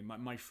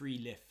 my 3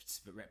 lifts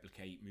that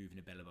replicate moving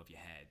a bell above your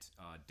head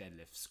are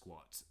deadlift,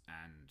 squat,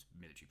 and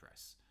military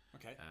press.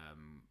 Okay.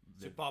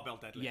 So barbell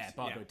deadlifts. Yeah,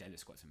 barbell deadlift,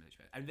 squats, and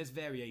military press. And there's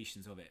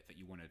variations of it that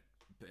you want to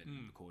put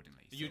in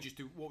accordingly. So you just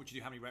do. What would you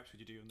do? How many reps would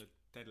you do on the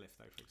deadlift,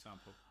 though, for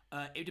example?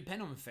 It would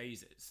depend on the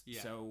phases.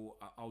 Yeah. So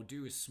I'll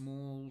do a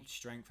small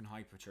strength and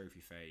hypertrophy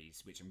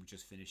phase, which I'm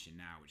just finishing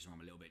now, which is why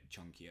I'm a little bit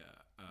chunkier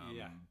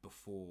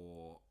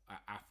before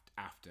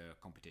after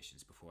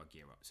competitions, before I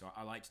gear up. So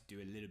I like to do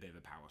a little bit of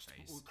a power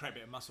phase. We'll create a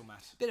bit of muscle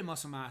mass. Bit of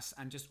muscle mass,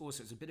 and just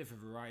also it's a bit of a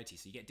variety.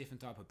 So you get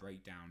different type of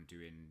breakdown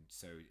doing.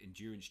 So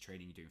endurance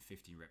training, you're doing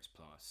 15 reps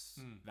plus.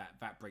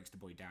 That breaks the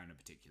body down in a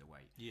particular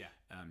way. Yeah.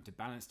 To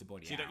balance the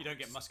body. So you don't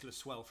get muscular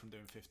swell from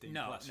doing 15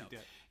 plus. No.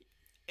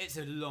 It's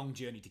a long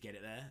journey to get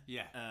it there.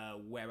 Yeah.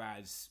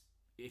 Whereas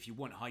if you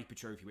want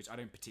hypertrophy, which I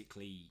don't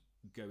particularly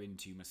go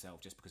into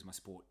myself, just because my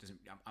sport doesn't,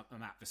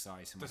 I'm at the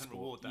size. So doesn't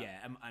reward that.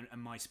 Yeah,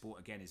 and my sport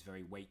again is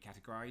very weight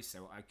categorized.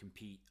 So I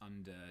compete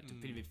under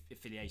with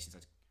affiliations. I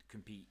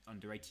compete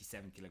under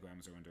 87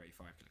 kilograms or under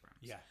 85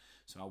 kilograms. Yeah.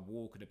 So I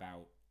walk at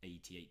about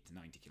 88 to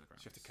 90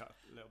 kilograms. So you have to cut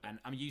a little bit. And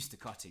I'm used to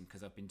cutting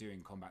because I've been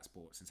doing combat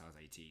sports since I was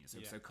 18.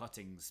 So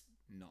cutting's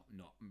not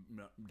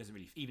doesn't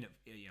really, even if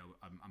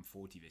I'm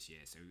 40 this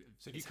year. So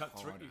if you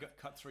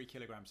cut 3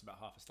 kilograms, about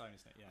half a stone,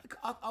 isn't it?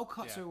 Yeah. I'll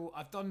cut. Yeah. So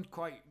I've done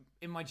quite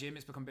in my gym.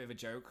 It's become a bit of a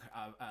joke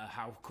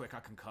how quick I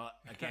can cut.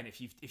 Again,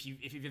 if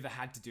you've ever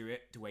had to do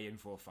it to weigh in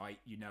for a fight,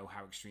 you know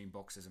how extreme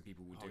boxers and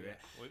people will do it.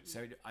 Well,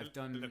 so I've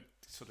done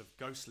sort of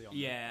ghostly on.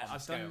 Yeah, on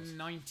I've scales. done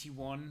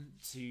 91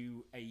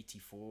 to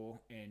 84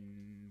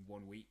 in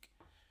 1 week,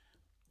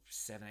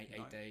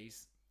 8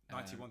 days.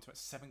 91 to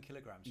 7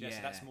 kilograms. Yeah, so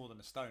that's more than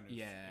a stone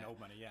in old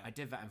money. Yeah, I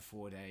did that in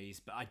 4 days,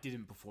 but I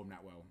didn't perform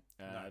that well.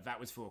 That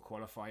was for a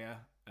qualifier,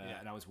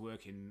 and I was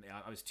working.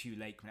 I was too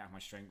late coming out of my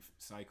strength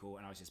cycle,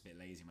 and I was just a bit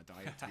lazy in my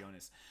diet, to be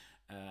honest.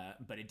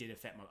 But it did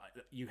affect my.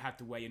 You have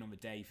to weigh in on the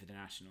day for the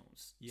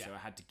nationals, so I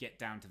had to get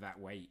down to that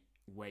weight,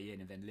 weigh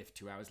in, and then lift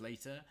 2 hours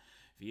later.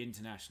 For the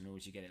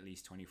internationals, you get at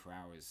least 24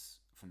 hours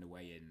from the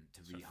weigh-in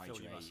to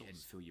rehydrate and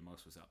fill your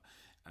muscles up.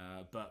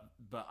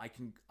 But I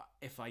can,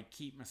 if I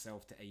keep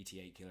myself to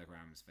 88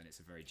 kilograms, then it's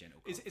a very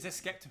gentle cut. Is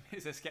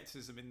there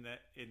skepticism in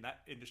that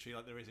industry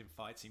like there is in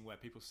fighting, where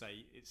people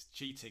say it's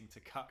cheating to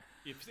cut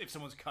if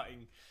someone's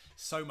cutting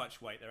so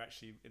much weight, they're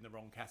actually in the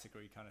wrong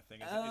category, kind of thing?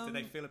 Do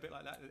they feel a bit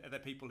like that? Are there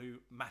people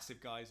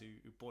massive guys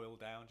who boil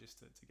down just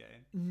to get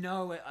in?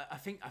 No, I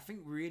think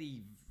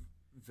really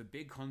the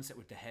big concept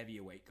with the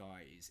heavier weight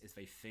guys is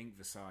they think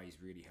the size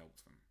really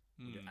helps them.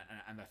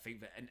 And I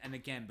think that, and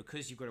again,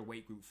 because you've got a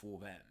weight group for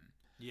them,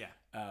 Yeah.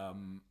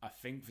 I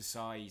think for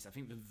size, I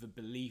think the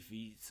belief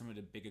some of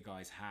the bigger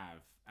guys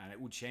have, and it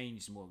will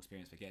change the more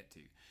experience they get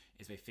to,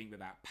 is they think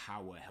that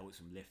power helps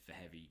them lift the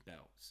heavy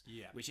belts.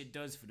 Yeah. Which it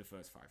does for the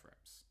first 5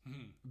 reps.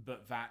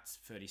 But that's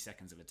 30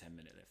 seconds of a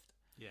 10-minute lift.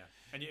 Yeah,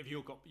 and if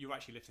you're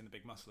actually lifting the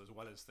big muscle as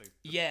well as the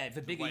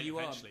the bigger you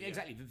are, yeah.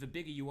 exactly. The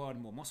bigger you are, the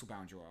more muscle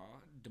bound you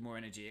are, the more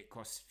energy it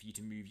costs for you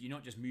to move. You're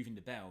not just moving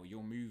the bell;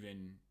 you're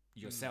moving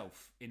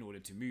yourself in order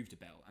to move the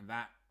bell, and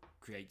that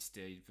creates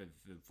the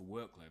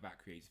workload. That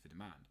creates the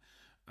demand.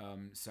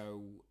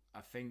 So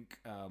I think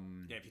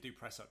if you do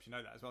press ups, you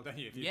know that as well, don't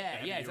you?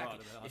 Exactly.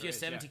 If you're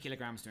 70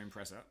 kilograms doing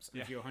press ups,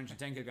 if you're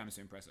 110 kilograms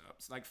doing press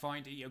ups, like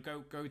find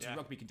go to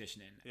rugby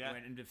conditioning.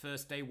 And the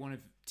first day one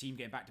of team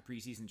getting back to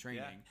pre-season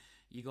training,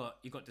 you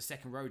got the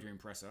second row doing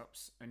press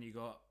ups, and you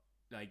got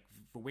like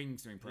for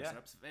wings doing press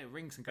ups.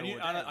 Rings can go.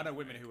 I know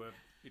women who are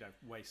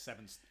weigh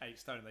 7-8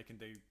 stone and they can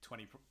do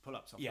 20 pull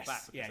ups off the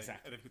back because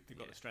they've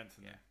got the strength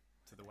and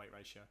to the weight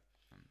ratio.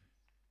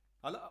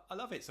 I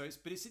love it.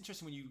 But it's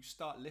interesting when you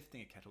start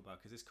lifting a kettlebell,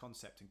 because this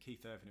concept, and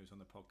Keith Irvin, who was on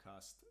the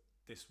podcast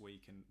this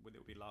week, and it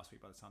will be last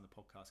week by the time the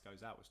podcast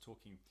goes out, was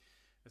talking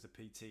as a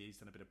PT. He's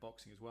done a bit of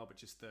boxing as well, but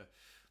just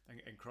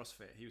in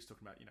CrossFit, he was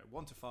talking about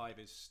 1 to 5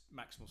 is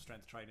maximal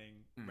strength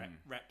training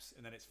reps,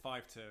 and then it's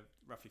 5 to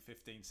roughly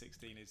 15,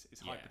 16 is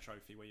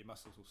hypertrophy, where your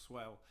muscles will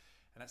swell.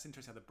 And that's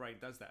interesting how the brain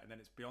does that. And then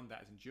it's beyond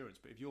that as endurance.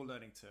 But if you're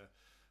learning to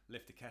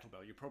lift a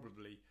kettlebell, you're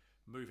probably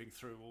moving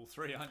through all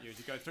three, aren't you, as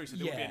you go through? So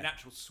there will be a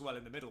natural swell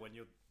in the middle when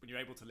you're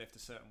able to lift a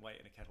certain weight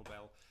in a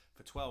kettlebell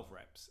for 12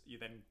 reps. You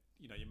then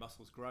your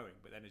muscles growing,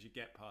 but then as you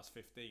get past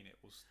 15, it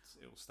will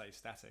stay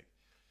static.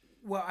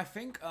 Well, I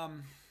think I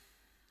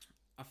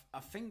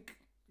think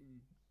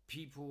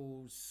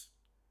people's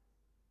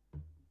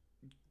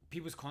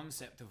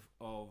concept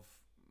of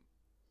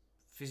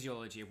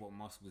physiology of what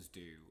muscles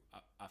do,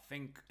 I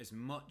think as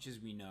much as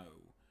we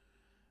know,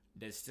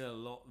 there's still a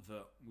lot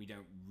that we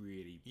don't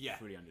really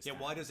fully understand.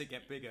 Yeah, why does it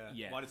get bigger?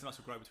 Yeah. Why does the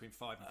muscle grow between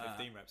 5 and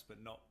 15 reps,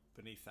 but not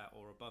beneath that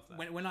or above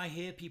that? When I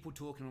hear people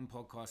talking on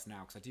podcasts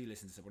now, because I do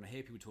listen to stuff, when I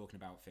hear people talking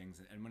about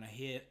things, and when I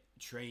hear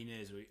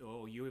trainers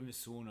or you're in the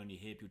sauna and you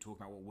hear people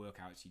talking about what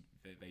workouts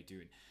they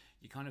do, and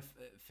you kind of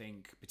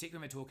think,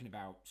 particularly when they're talking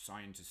about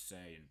scientists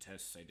say and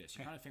tests say this,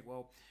 you kind of think,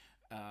 well,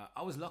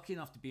 I was lucky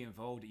enough to be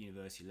involved at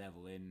university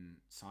level in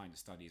science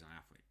studies on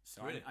athletes.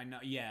 So really? I know,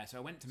 so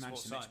I went to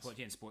Manchester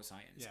Metropolitan in sports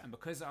science, and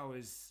because I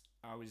was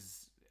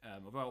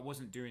although I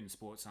wasn't doing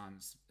sports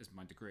science as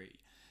my degree,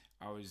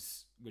 I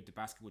was with the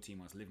basketball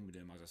team. I was living with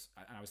them. I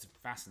was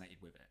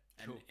fascinated with it,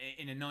 and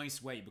in a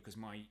nice way, because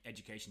my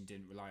education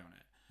didn't rely on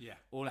it. Yeah.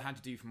 All I had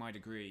to do for my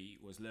degree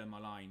was learn my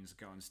lines,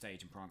 go on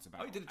stage, and prance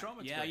about. Oh, you did a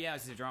drama degree? Yeah, I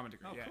did a drama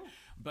degree. Oh, cool.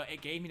 But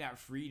it gave me that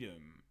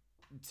freedom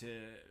to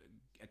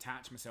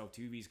attach myself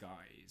to these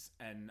guys,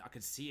 and I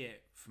could see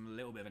it from a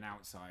little bit of an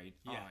outside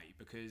eye,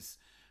 because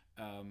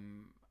I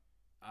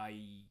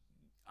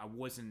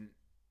wasn't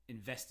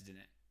invested in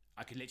it.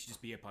 I could literally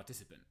just be a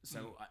participant.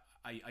 So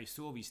I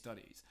saw these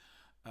studies,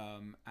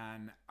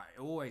 and it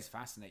always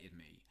fascinated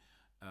me.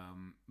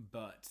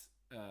 But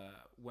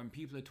when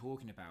people are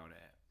talking about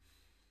it,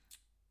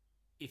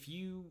 if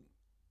you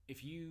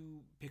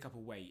pick up a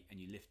weight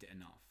and you lift it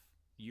enough,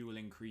 you will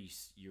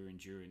increase your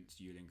endurance,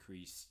 you'll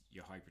increase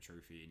your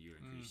hypertrophy, and you'll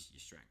increase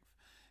your strength.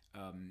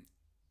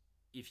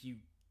 If you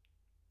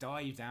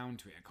dive down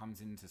to it, it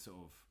comes into sort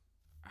of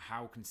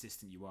how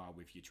consistent you are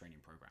with your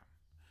training program.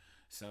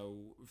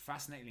 So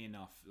fascinatingly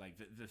enough, like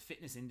the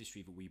fitness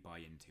industry that we buy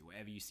into,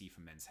 whatever you see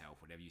from Men's Health,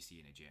 whatever you see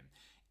in a gym,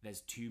 there's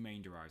 2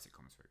 main drives it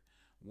comes through.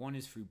 One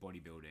is through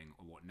bodybuilding,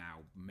 or what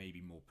now may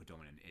be more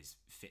predominant is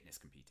fitness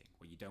competing,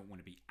 where you don't want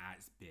to be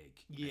as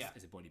big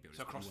as a bodybuilder.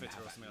 So CrossFit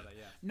or something like that,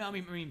 No, I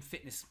mean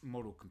fitness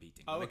model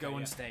competing. Oh, they okay, go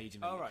on stage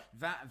and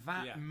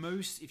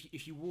most.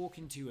 If you walk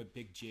into a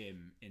big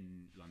gym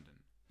in London,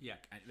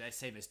 and let's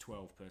say there's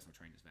 12 personal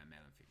trainers there,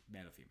 male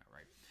or female,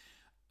 right?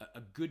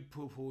 A good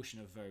proportion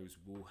of those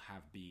will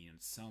have been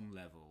at some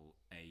level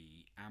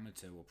a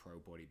amateur or pro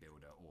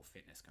bodybuilder or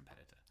fitness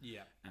competitor.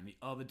 Yeah. And the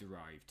other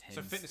derive tends.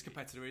 So fitness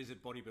competitor is a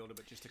bodybuilder,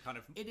 but just a kind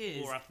of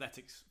more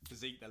athletics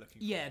physique they're looking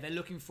for. Yeah, they're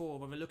looking for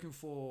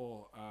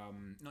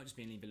not just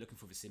being lean, but looking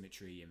for the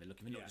symmetry, and they're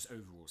looking for not just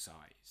overall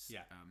size.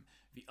 Yeah.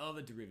 The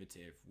other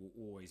derivative will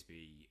always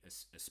be a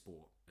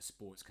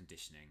sports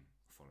conditioning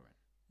following.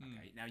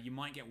 Okay. Now you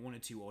might get 1 or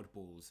 2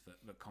 oddballs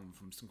that come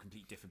from some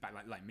complete different back,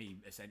 like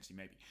me, essentially,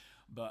 maybe.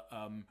 But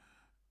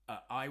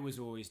I was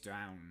always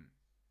down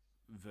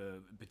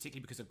particularly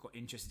because I've got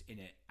interested in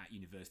it at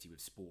university with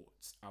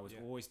sports. I was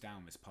always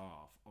down this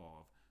path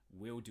of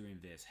will doing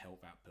this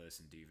help that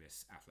person do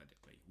this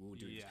athletically. We'll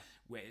do this.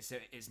 So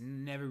it's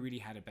never really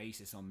had a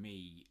basis on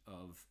me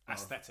of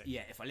aesthetic.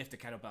 If I lift a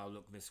kettlebell, I'll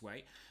look this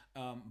way.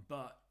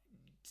 But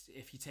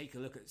if you take a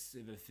look at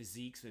the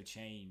physiques that have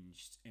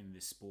changed in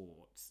the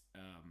sport,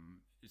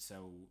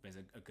 so there's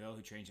a girl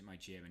who trains at my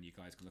gym, and you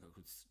guys can look at,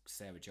 called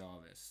Sarah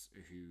Jarvis,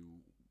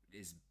 who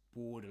is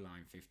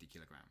borderline 50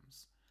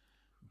 kilograms,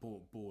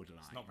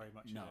 borderline. It's not very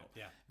much. No.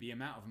 Yeah. The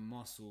amount of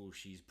muscle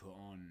she's put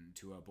on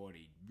to her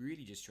body,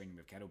 really just training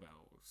with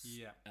kettlebells.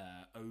 Yeah.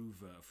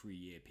 Over a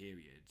 3-year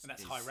period. And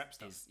that's high rep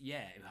stuff.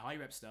 High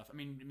rep stuff. I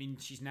mean,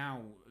 she's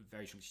now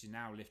very strong. She's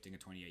now lifting a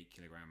 28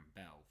 kilogram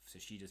bell, so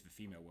she does the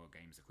female World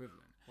Games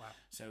equivalent. Wow.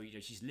 So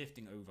she's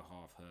lifting over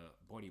half her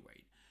body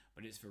weight,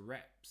 but it's for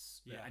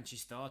reps. Yeah. And she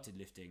started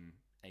lifting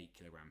 8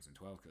 kilograms and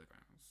 12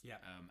 kilograms. Yeah.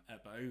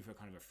 But over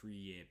kind of a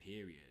 3-year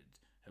period,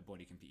 her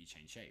body completely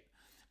changed shape.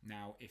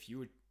 Now, if you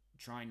were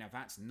trying, now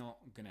that's not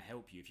going to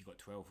help you if you've got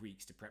 12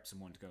 weeks to prep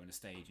someone to go on a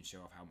stage and show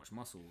off how much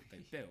muscle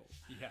they've built.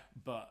 Yeah.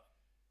 But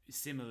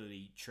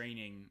similarly,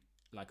 training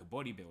like a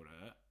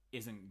bodybuilder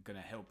isn't going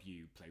to help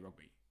you play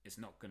rugby. It's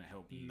not going to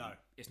help you. No.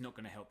 It's not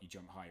going to help you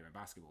jump higher in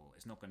basketball.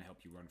 It's not going to help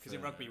you run further. Because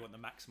in rugby, you want the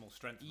maximal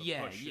strength of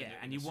a push.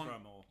 And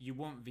you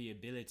want the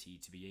ability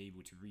to be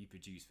able to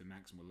reproduce the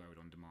maximal load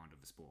on demand of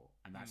the sport,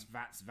 and that's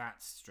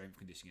strength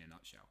conditioning in a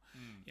nutshell.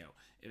 You know,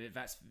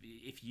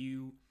 if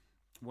you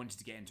wanted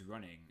to get into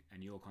running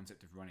and your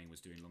concept of running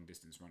was doing long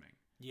distance running.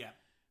 Yeah.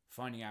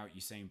 Finding out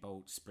Usain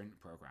Bolt's sprint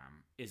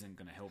program isn't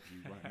going to help you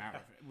run a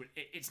marathon.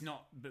 It's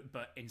not,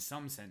 but in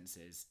some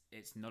senses,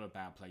 it's not a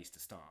bad place to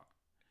start.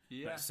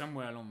 Yeah. But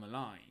somewhere along the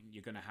line,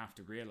 you're going to have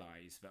to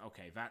realise that,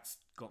 okay, that's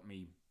got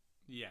me.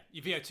 Yeah,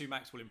 your VO2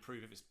 max will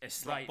improve if it's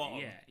slightly,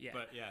 bottom. Yeah.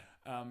 But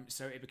yeah.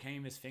 So it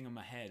became this thing on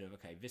my head of,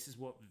 okay, this is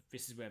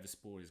where the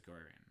sport is going.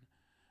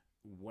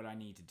 What I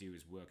need to do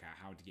is work out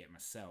how to get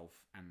myself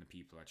and the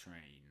people I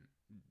train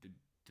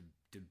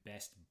the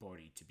best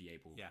body to be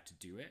able to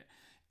do it.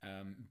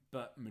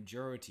 But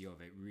majority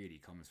of it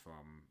really comes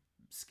from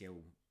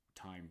skill,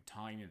 time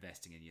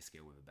investing in your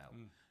skill with a belt.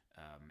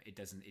 It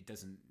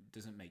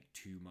doesn't make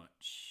too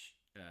much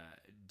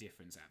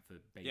difference at the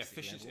basic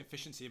level.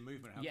 Efficiency and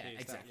movement. How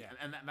Exactly. That?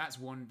 And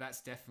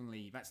that's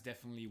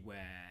definitely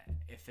where,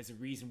 if there's a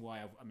reason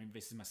why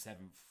this is my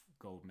 7th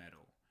gold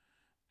medal,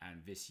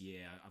 and this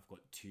year I've got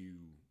 2.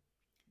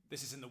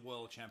 This is in the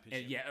World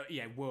Championship.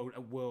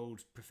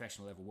 World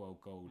professional level,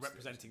 world golds.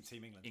 Representing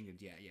Team England.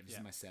 This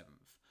is my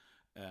 7th.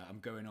 I'm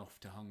going off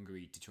to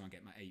Hungary to try and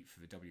get my 8th for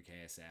the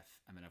WKSF,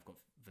 and then I've got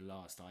the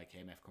last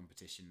IKMF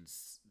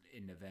competitions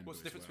in November. What's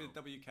the difference with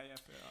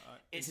WKF?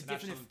 It's a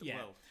different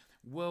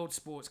World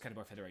Sports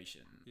Kettlebell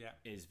Federation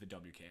is the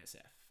WKSF,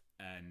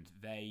 and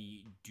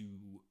they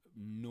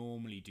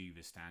normally do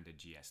the standard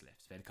GS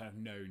lifts. They're kind of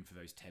known for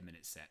those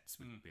 10-minute sets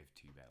with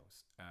 2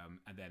 bells.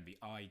 And then the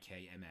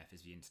IKMF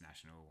is the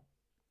International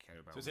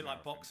Kettlebell. So is it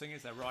like boxing?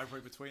 Is there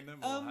rivalry between them,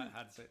 or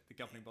how does it, the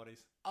governing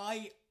bodies?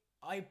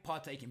 I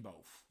partake in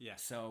both. Yeah.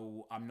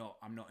 So I'm not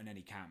in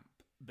any camp.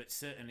 But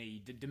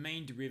certainly the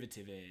main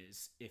derivative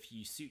is if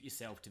you suit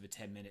yourself to the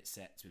 10-minute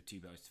sets with 2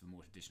 bells for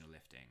more traditional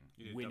lifting,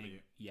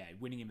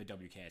 winning in the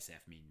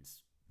WKSF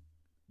means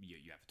you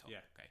have a top.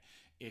 Yeah. Okay.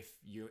 If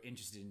you're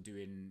interested in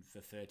doing the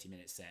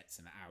 30-minute sets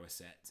and the hour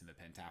sets and the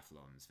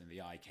pentathlons, then the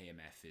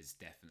IKMF is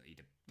definitely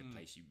the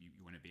place you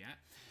want to be at.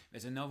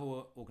 There's another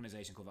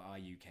organisation called the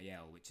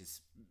IUKL, which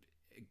is,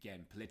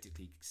 again,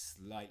 politically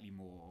slightly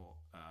more...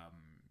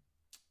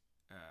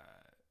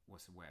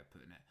 what's the way of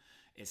putting it?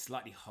 It's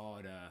slightly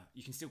harder.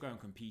 You can still go and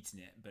compete in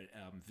it, but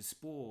the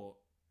sport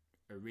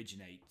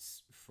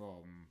originates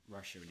from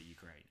Russia and the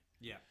Ukraine.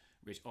 Yeah.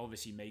 Which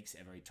obviously makes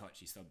it a very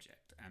touchy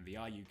subject. And the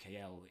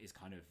IUKL is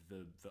kind of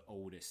the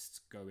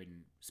oldest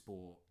going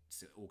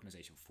sports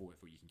organisation for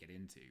it that you can get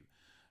into.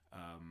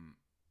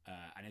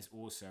 And it's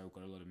also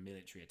got a lot of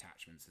military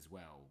attachments as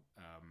well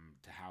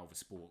to how the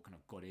sport kind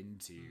of got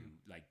into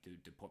like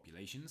the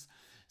populations.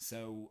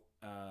 So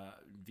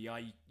the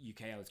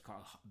IUKL is quite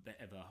a bit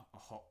of a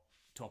hot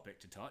topic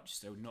to touch.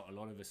 So not a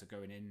lot of us are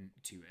going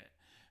into it.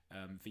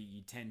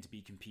 You tend to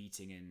be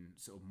competing in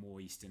sort of more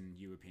Eastern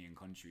European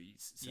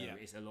countries, so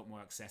it's a lot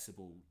more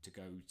accessible to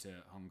go to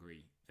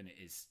Hungary than it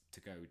is to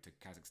go to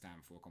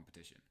Kazakhstan for a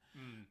competition.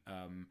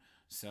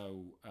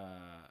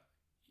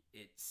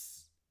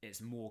 It's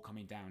more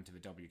coming down to the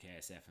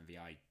WKSF and the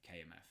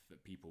IKMF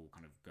that people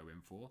kind of go in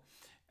for.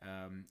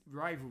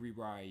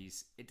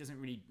 Rivalry-wise, it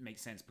doesn't really make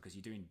sense because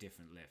you're doing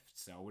different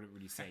lifts, so I wouldn't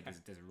really say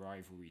there's a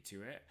rivalry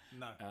to it.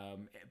 No.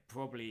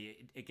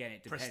 It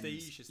depends.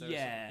 Prestige? Is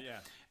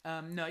there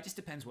no, it just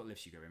depends what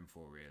lifts you go in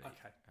for, really.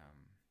 Okay.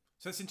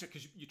 So it's interesting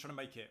because you're trying to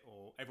make it,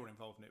 or everyone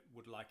involved in it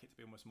would like it to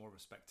be almost more of a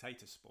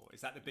spectator sport. Is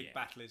that the big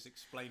battle, is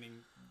explaining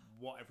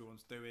what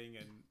everyone's doing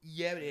and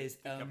it is.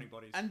 Governing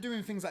bodies? And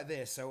doing things like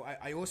this. So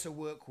I also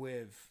work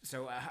with,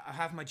 I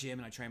have my gym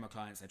and I train my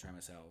clients, I train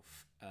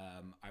myself.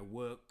 I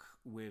work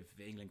with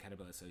the England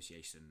Kettlebell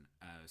Association,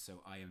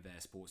 so I am their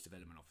sports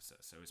development officer.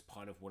 So as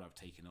part of what I've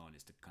taken on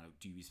is to kind of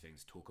do these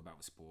things, talk about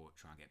the sport,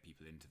 try and get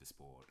people into the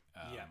sport.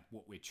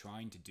 What we're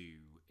trying to do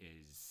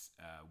is,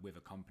 with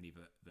a company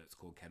that's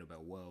called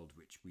Kettlebell World,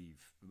 which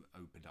we've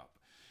opened up,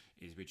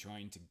 is we're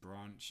trying to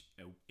branch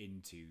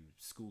into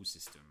school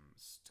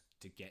systems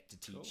to get to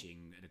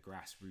teaching at a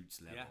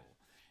grassroots level.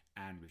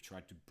 And we've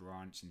tried to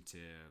branch into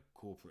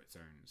corporate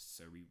zones.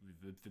 So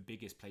the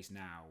biggest place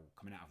now,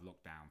 coming out of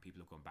lockdown, people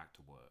have gone back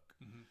to work.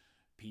 Mm-hmm.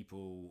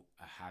 People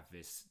have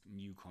this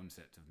new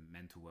concept of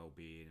mental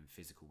well-being and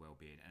physical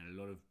well-being, and a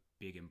lot of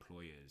big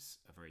employers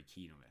are very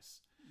keen on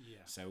this. Yeah.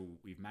 So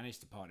we've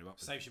managed to partner up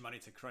with Saves you money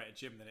to create a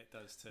gym than it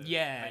does to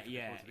Yeah, pay for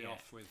yeah, people to be yeah.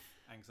 off with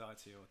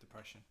anxiety or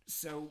depression.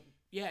 So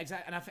yeah,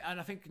 exactly, and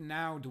I think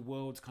now the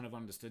world's kind of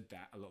understood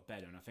that a lot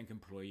better, and I think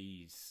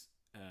employers,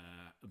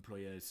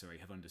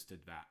 have understood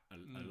that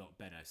a lot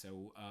better.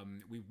 So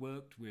we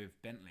worked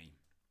with Bentley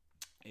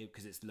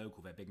because it's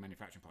local; they're big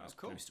manufacturing partners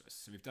close to us.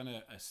 So we've done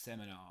a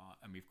seminar,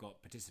 and we've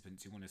got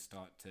participants who want to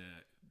start to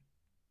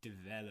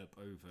develop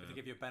over. Did they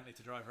give you a Bentley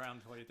to drive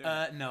around while you're doing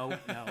it? No.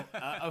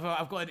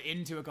 I've got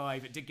into a guy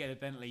that did get a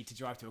Bentley to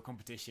drive to a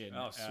competition.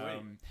 Oh,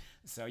 sweet.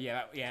 So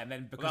and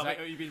then because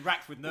you've been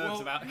racked with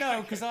nerves about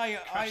no, because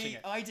crashing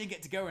it. I didn't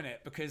get to go in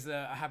it because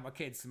I had my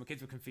kids, so my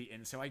kids were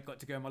competing. So I got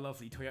to go in my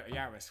lovely Toyota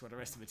Yaris, while the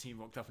rest of the team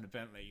rocked up in a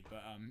Bentley.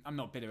 But I'm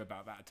not bitter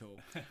about that at all.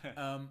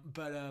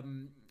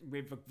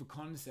 With the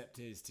concept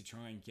is to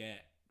try and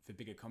get for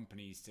bigger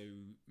companies, so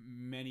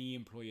many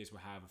employers will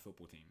have a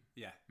football team.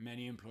 Yeah.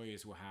 Many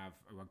employers will have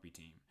a rugby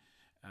team.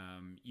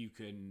 You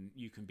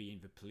can be in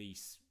the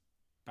police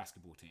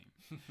basketball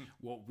team.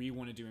 What we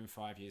want to do in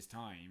 5 years'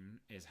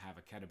 time is have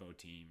a kettlebell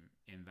team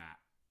in that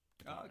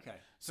department. Oh, okay.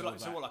 So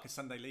like a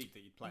Sunday league that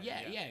you'd play?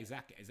 Yeah,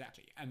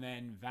 exactly. And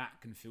then that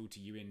can filter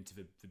you into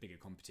the bigger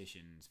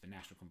competitions, the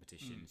national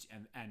competitions,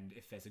 and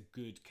if there's a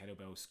good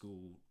kettlebell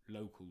school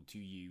local to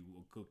you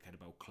or good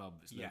kettlebell club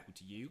that's local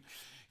to you.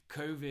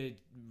 COVID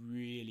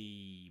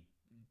really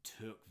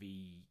took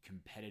the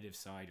competitive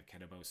side of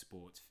kettlebell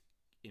sports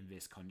in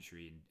this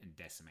country and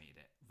decimated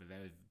it.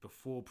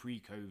 Before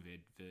pre-COVID,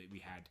 we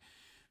had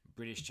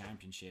British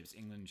championships,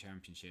 England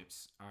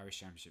championships, Irish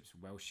championships,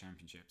 Welsh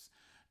championships,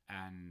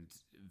 and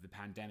the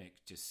pandemic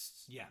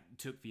just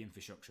took the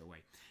infrastructure away.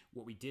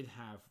 What we did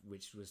have,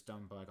 which was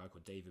done by a guy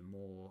called David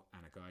Moore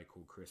and a guy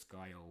called Chris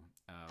Guile,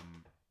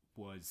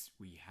 was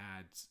we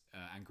had,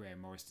 and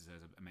Graham Morris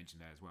deserves a mention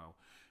there as well,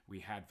 we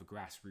had the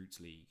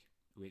Grassroots League,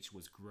 which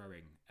was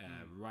growing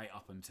right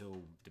up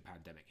until the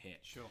pandemic hit.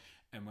 Sure.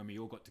 And when we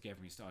all got together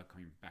and we started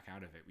coming back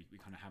out of it, we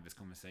kind of have this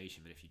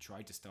conversation that if you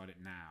try to start it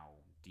now,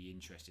 the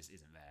interest just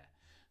isn't there.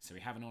 So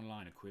we have an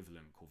online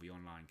equivalent called the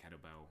Online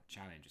Kettlebell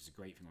Challenge. It's a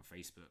great thing on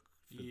Facebook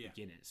for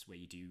beginners, where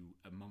you do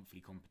a monthly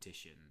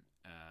competition,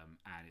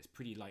 and it's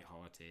pretty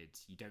lighthearted.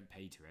 You don't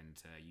pay to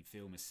enter. You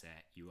film a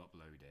set, you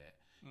upload it,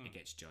 it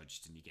gets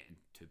judged, and you get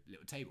into a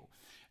little table.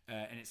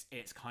 And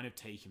it's kind of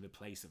taking the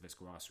place of this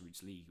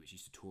Grassroots League, which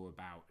used to tour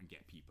about and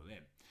get people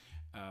in.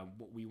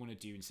 What we want to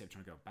do instead of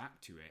trying to go back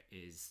to it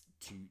is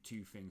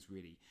two things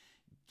really: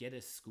 get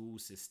a school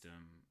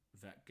system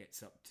that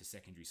gets up to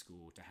secondary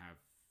school to have,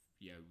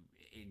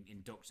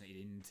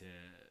 indoctrinated into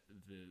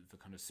the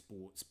kind of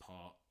sports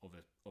part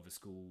of a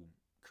school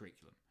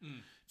curriculum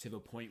to the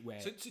point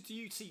where. So do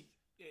you see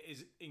it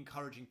as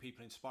encouraging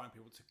people, inspiring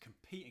people to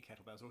compete in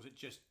kettlebells, or is it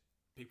just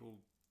people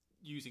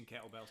using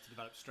kettlebells to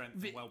develop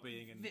strength and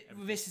well-being and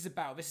everything? This is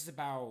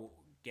about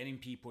getting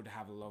people to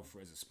have a love for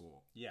it as a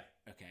sport. Yeah.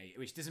 Okay.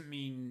 Which doesn't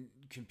mean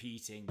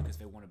competing because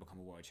they want to become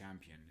a world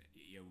champion.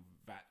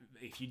 That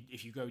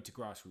if you go to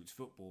grassroots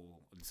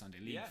football and Sunday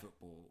league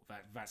football,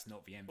 that's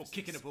not the emphasis. Or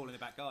kicking a ball in the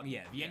back garden.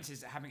 Yeah. The emphasis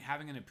is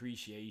having an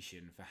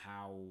appreciation for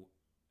how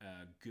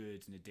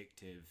good and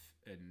addictive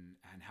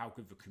and how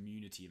good the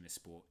community in this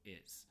sport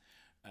is.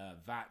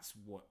 That's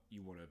what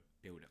you want to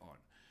build it on.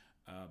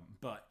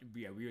 But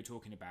we were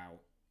talking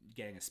about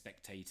getting a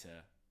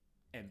spectator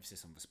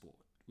emphasis on the sport,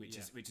 which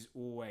is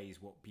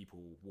always what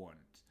people want.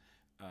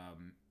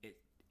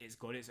 It's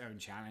got its own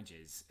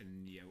challenges,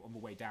 and on the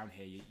way down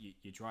here,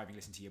 you're driving,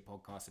 listening to your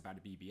podcast about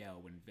the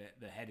BBL, when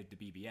the head of the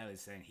BBL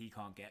is saying he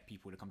can't get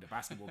people to come to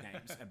basketball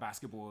games, and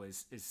basketball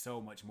is so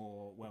much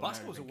more well.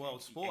 Basketball's a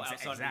world sport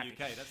outside of the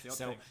UK. That's the odd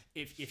thing. So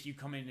if you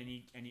come in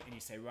and you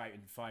say, right, in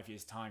 5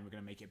 years' time we're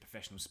going to make it a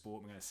professional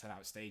sport, we're going to sell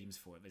out stadiums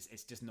for it,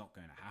 it's just not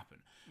going to happen.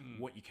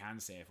 What you can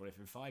say, if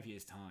in 5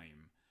 years'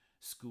 time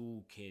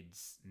school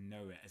kids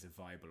know it as a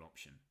viable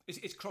option.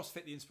 Is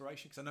CrossFit the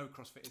inspiration? Because I know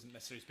CrossFit isn't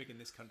necessarily as big in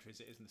this country as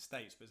it is in the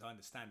States, but as I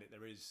understand it,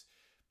 there is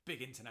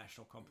big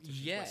international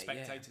competitions where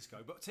spectators go.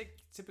 But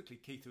typically,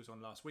 Keith, who was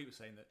on last week, was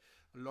saying that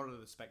a lot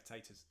of the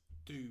spectators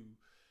do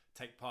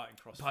take part in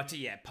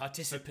CrossFit.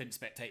 Participant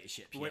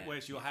spectatorship.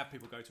 Whereas you'll have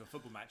people go to a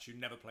football match who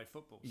never play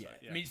football. So,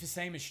 I mean, it's the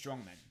same as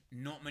strongmen.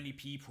 Not many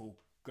people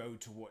go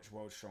to watch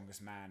World's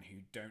Strongest Man who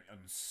don't on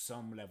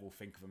some level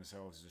think of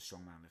themselves as a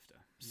strongman lifter.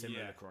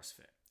 Similar to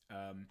CrossFit.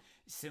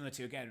 Similar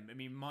to, again, I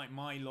mean,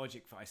 my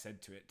logic that I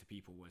said to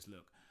people was,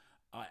 look,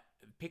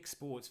 pick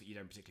sports that you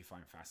don't particularly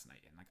find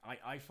fascinating. Like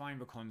I find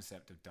the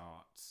concept of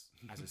darts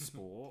as a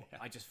sport,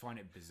 I just find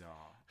it bizarre.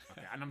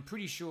 Okay, and I'm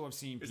pretty sure I've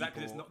seen people. Is that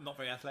because it's not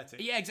very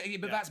athletic? Yeah, exactly.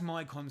 But that's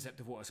my concept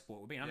of what a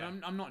sport would be.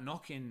 I'm not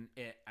knocking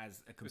it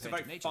as a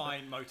competitive nature. It's a very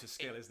fine motor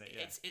skill, isn't it?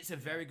 Yeah. It's a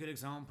very good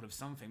example of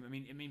something. I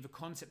mean, the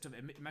concept of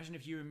it. Imagine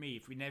if you and me,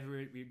 if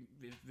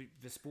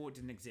the sport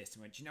didn't exist,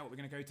 and went, you know what, we're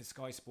going to go to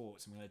Sky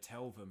Sports and we're going to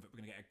tell them that we're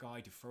going to get a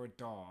guy to throw a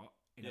dart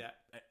in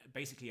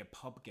basically a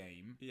pub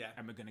game,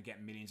 and we're going to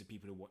get millions of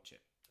people to watch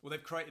it. Well,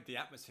 they've created the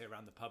atmosphere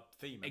around the pub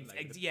theme, haven't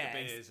they? The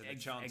beers and the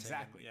chanting.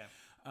 Exactly.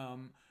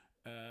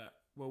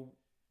 Well,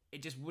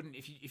 it just wouldn't.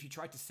 If you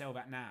tried to sell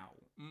that now,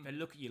 they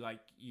look at you like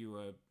you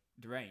were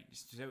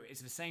deranged. So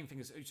it's the same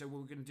thing as, so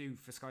what we're going to do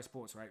for Sky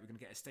Sports, right? We're going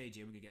to get a stage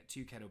here, we're going to get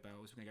 2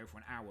 kettlebells, we're going to go for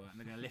an hour, and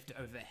they're going to lift it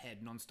over their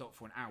head non-stop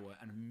for an hour,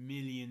 and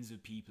millions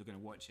of people are going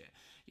to watch it.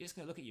 You're just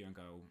going to look at you and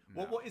go,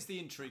 no. What is the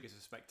intrigue as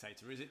a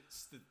spectator? Is it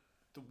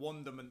the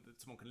wonderment that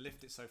someone can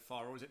lift it so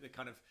far, or is it the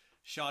kind of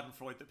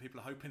schadenfreude that people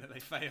are hoping that they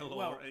fail,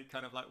 or it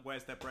kind of like,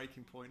 where's their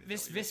breaking point?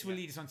 This will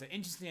lead us on to,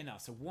 interestingly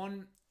enough, so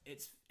one,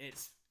 it's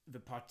the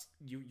part,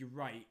 you're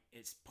right,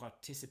 it's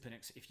participant.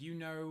 If you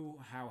know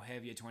how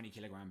heavy a 20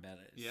 kilogram bell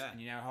is, and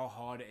you know how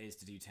hard it is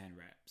to do 10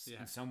 reps,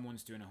 and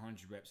someone's doing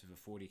 100 reps with a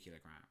 40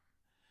 kilogram,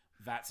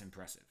 that's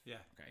impressive.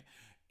 Okay.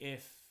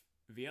 If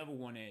the other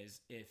one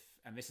is,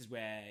 and this is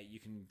where you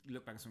can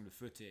look back at some of the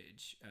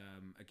footage,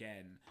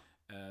 again,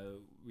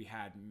 we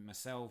had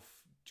myself,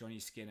 Johnny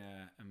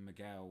Skinner, and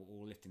Miguel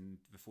all lifting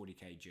the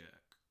 40k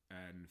jerk,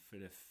 and for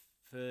the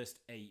first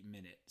 8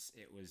 minutes,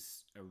 it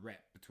was a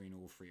rep between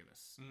all three of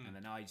us. And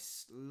then I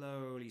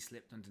slowly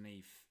slipped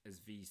underneath as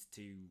these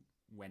two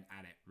went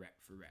at it rep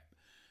for rep.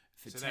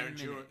 For so 10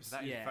 minutes,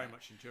 that is very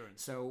much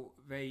endurance. So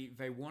they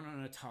won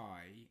on a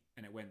tie,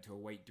 and it went to a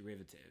weight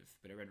derivative,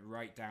 but it went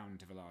right down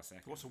to the last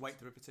second. What's a weight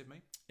derivative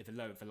mean? If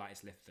the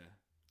lightest lifter.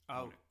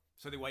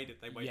 So they weighed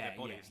their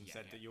bodies and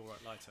said that you're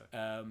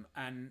lighter.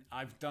 And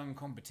I've done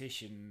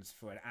competitions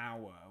for an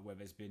hour where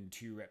there's been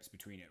 2 reps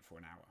between it for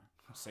an hour.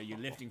 So you're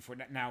lifting for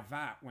now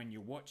that when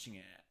you're watching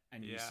it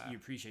and you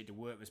appreciate the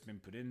work that's been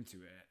put into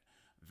it,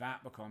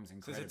 that becomes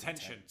incredibly there's a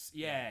tension. Tense.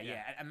 Yeah.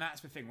 And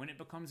that's the thing, when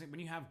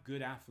you have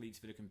good athletes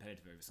that are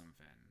competitive over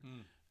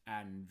something,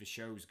 and the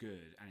show's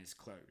good and it's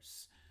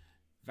close,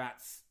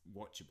 that's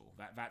watchable.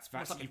 That's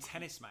it's like a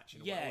tennis match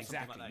in a way, or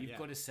exactly. Like that. You've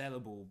got a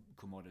sellable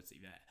commodity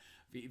there.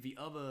 The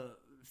other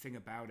thing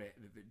about it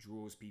that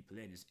draws people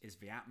in is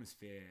the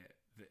atmosphere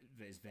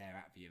that is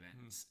there at the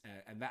events,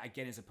 and that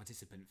again is a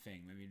participant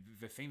thing. I mean,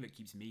 the thing that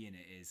keeps me in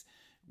it is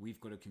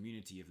we've got a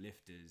community of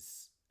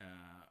lifters,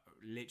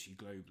 literally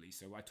globally.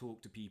 So I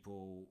talk to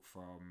people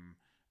from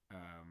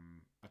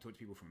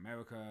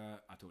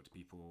America, I talk to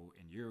people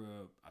in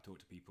Europe, I talk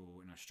to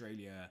people in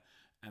Australia,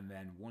 and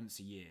then once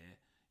a year,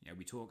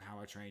 we talk how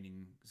our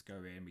training is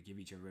going, we give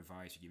each other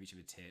advice, we give each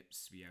other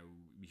tips, we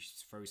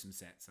throw some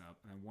sets up,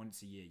 and then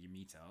once a year you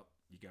meet up,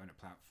 you go on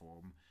a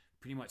platform,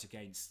 pretty much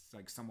against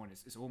like someone.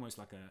 It's almost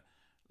like a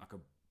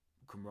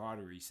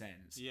camaraderie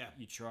sense.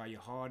 You try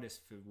your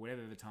hardest for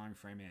whatever the time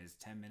frame is,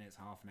 10 minutes,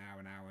 half an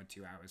hour,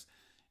 2 hours.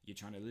 You're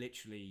trying to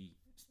literally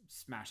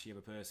smash the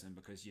other person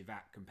because you're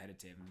that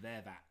competitive and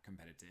they're that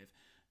competitive.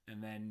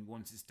 And then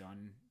once it's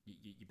done,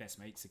 you're best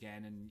mates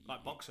again, and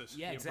like boxers.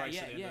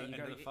 Exactly. End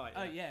of the fight.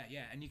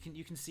 And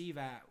you can see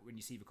that when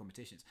you see the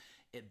competitions,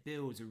 it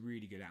builds a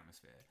really good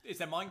atmosphere. Is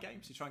there mind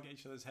games? You try and get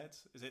each other's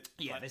heads? Is it?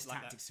 There's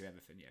tactics to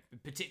everything.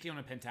 Particularly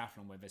on a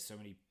pentathlon where there's so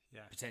many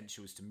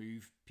potentials to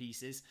move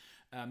pieces.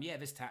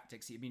 There's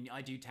tactics. I mean,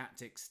 I do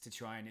tactics to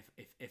try and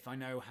if I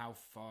know how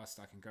fast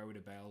I can go with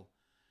a bell,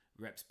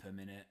 reps per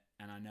minute,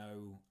 and I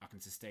know I can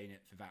sustain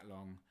it for that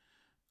long,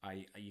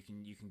 you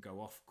can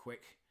go off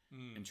quick.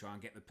 And try and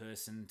get the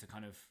person to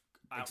kind of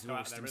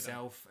exhaust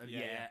himself,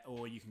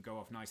 or you can go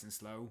off nice and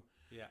slow,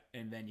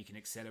 and then you can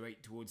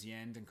accelerate towards the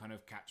end and kind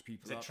of catch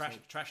people up. Is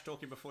it trash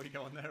talking before you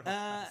go on there, or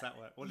how does that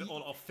work?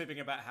 Or fibbing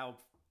about how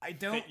I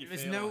don't. Fit you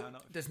feel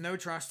there's no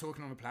trash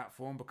talking on the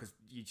platform because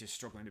you're just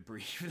struggling to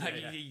breathe,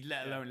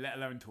 let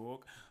alone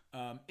talk.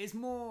 It's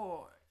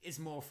more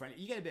friendly.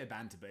 You get a bit of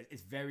banter, but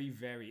it's very,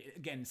 very,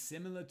 again,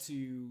 similar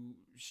to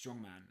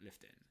strongman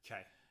lifting.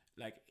 Okay.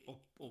 Like or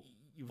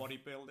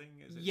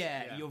bodybuilding, is it?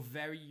 You're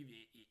very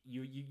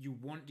you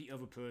want the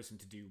other person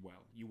to do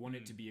well. You want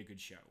it to be a good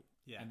show.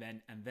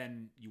 And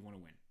then you want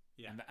to win.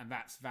 And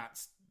that's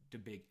the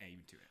big aim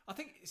to it. I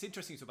think it's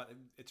interesting about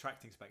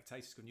attracting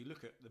spectators. When you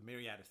look at the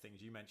myriad of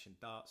things you mentioned,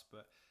 darts,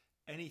 but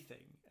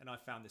anything, and I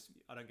found this,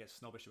 I don't get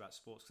snobbish about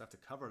sports because I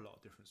have to cover a lot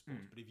of different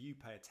sports, but if you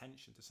pay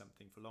attention to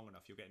something for long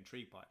enough, you'll get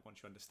intrigued by it. Once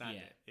you understand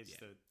it, is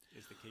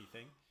the key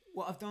thing.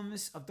 Well, I've done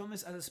this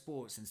as a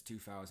sport since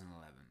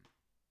 2011.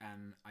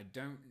 And I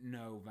don't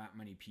know that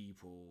many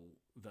people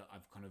that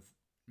I've kind of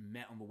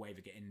met on the way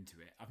to get into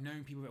it. I've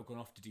known people that have gone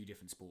off to do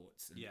different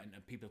sports,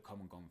 and people have come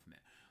and gone from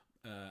it.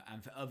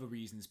 And for other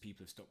reasons,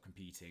 people have stopped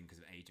competing because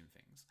of age and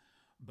things.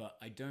 But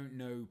I don't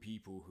know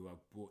people who are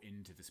brought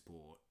into the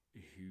sport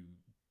who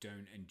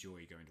don't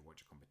enjoy going to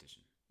watch a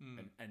competition.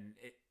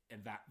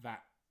 And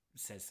that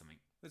says something.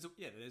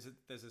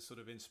 There's a sort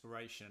of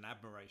inspiration and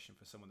admiration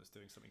for someone that's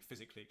doing something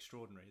physically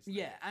extraordinary, isn't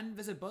there? And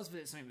there's a buzz for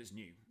it, something that's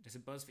new. There's a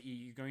buzz for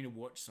you're going to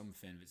watch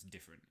something that's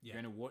different. You're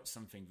going to watch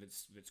something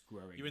that's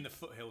growing. You're in the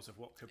foothills of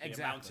what could be a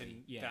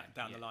mountain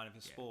down the line of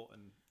the sport,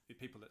 and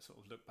people that sort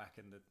of look back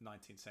in the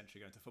 19th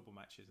century going to football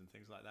matches and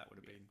things like that would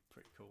have been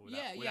pretty cool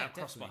without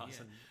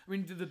crossbars. And I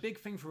mean, the big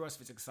thing for us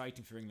that's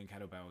exciting for England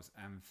Kettlebells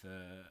and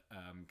for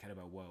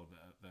Kettlebell World,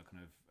 the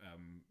kind of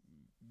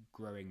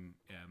growing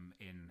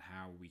in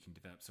how we can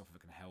develop software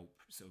that can help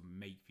sort of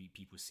make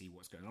people see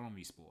what's going on in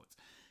these sports,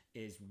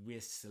 is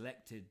we're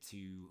selected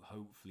to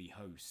hopefully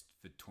host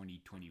the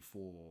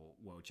 2024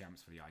 World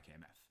Champs for the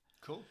IKMF.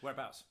 Cool.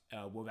 Whereabouts?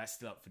 Well, that's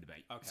still up for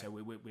debate. Okay. So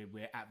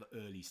we're at the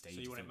early stages.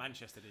 So you want it in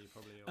Manchester, do you,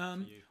 probably? Or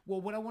for you?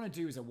 Well, what I want to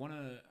do is one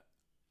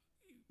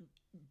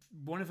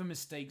of the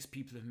mistakes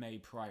people have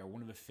made prior,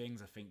 one of the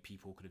things I think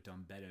people could have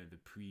done better in the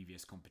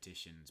previous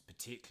competitions,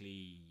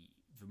 particularly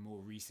the more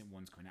recent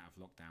ones coming out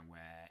of lockdown,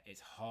 where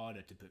it's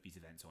harder to put these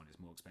events on, it's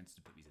more expensive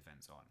to put these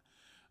events on,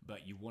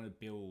 but you want to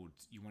build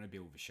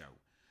the show.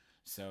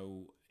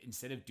 So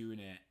instead of doing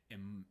it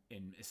in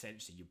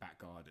essentially your back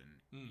garden,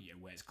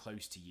 where it's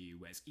close to you,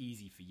 where it's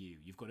easy for you,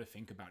 you've got to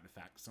think about the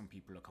fact some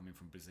people are coming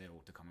from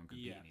Brazil to come and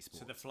compete in these sports.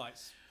 So the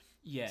flights,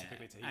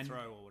 typically to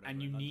Heathrow or whatever,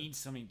 and you need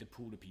something to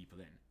pull the people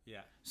in.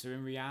 Yeah. So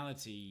in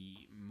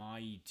reality,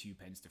 my 2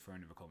 pence to throw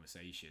into the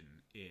conversation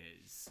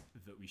is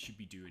that we should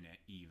be doing it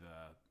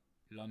either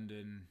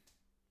London,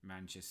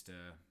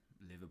 Manchester,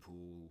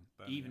 Liverpool,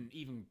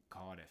 even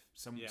Cardiff,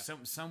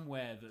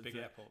 somewhere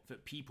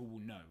that people will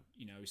know.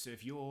 So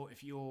if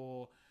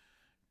you're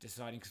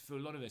deciding, because for a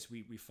lot of us,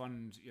 we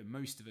fund.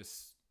 Most of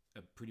us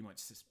are pretty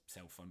much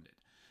self-funded.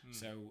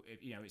 So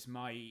it's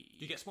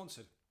you get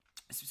sponsored.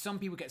 Some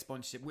people get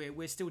sponsorship.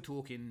 We're still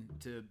talking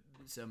to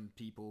some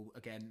people.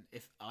 Again,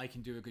 if I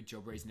can do a good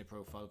job raising the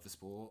profile of the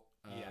sport,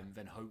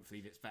 then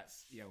hopefully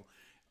that's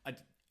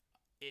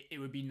it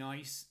would be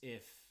nice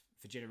if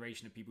the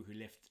generation of people who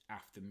left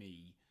after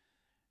me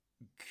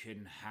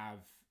can have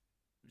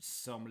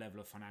some level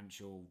of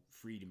financial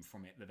freedom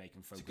from it that they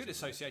can focus. It's a good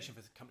association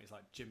for companies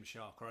like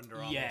Gymshark or Under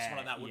Armour, or something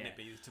like that, wouldn't it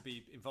be, to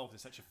be involved in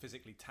such a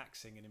physically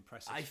taxing and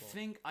impressive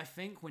sport? I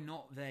think we're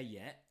not there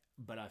yet,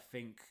 but I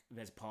think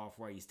there's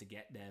pathways to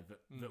get there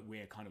that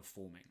we're kind of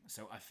forming.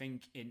 So I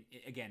think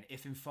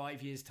if in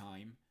 5 years'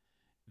 time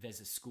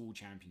there's a school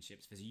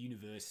championships, there's a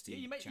university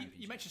championships.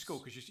 You mentioned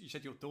school because you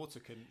said your daughter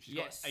she's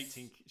got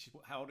 18.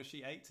 How old is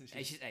she? 8? And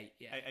she's 8.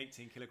 Yeah,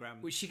 18 kilogram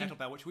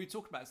kettlebell, which we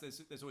talked about.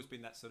 There's always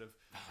been that sort of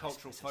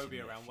cultural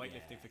phobia around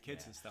weightlifting for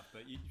kids and stuff.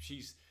 But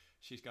she's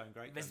going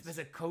great. There's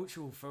a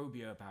cultural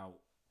phobia about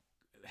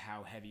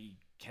how heavy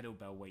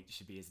kettlebell weight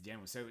should be as a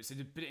general. So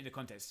to put it into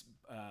context,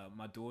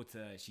 my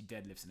daughter, she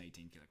deadlifts an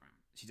 18 kilogram.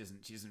 She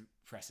doesn't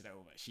press it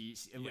over.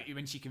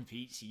 When she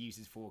competes, she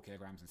uses 4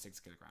 kilograms and 6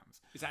 kilograms.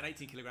 Is that an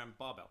 18 kilogram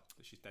barbell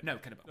that she's deadlifting? No,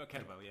 kettlebell. Oh,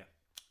 kettlebell,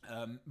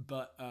 yeah.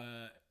 But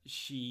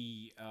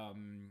she,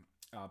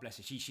 bless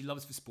her, she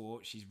loves the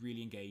sport. She's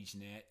really engaged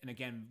in it. And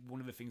again, one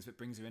of the things that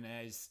brings her in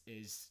there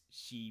is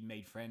she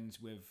made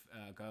friends with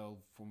a girl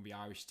from the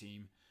Irish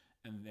team,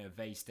 and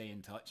they stay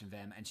in touch with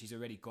them. And she's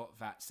already got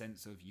that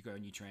sense of you go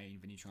and you train,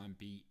 then you try and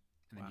beat,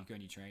 and then you go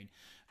and you train.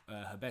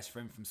 Her best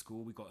friend from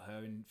school, we got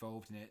her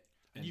involved in it.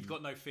 And you've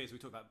got no fears. We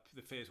talked about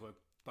the fears were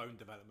bone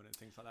development and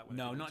things like that.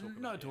 No, not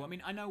at all. I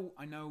mean, I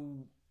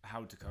know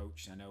how to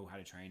coach. I know how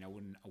to train. I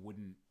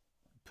wouldn't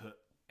put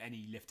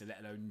any lifter,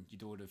 let alone your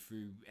daughter,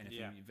 through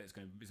anything that's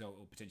going to result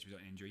or potentially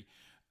result in injury.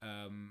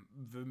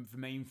 The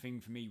main thing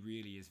for me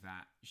really is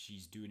that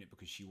she's doing it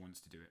because she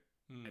wants to do it.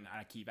 And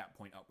I keep that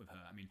point up with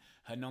her. I mean,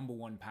 her number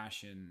one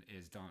passion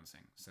is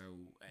dancing, so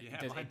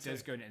it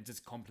does go and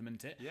just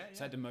complement it.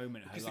 So at the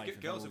moment, her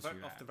life girls are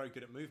often very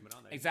good at movement,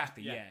 aren't they?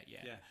 Exactly.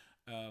 Yeah.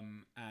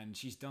 And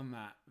she's done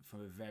that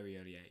from a very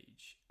early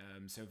age.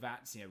 So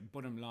that's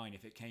bottom line.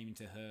 If it came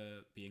to her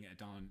being at a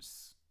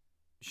dance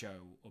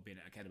show or being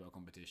at a kettlebell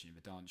competition,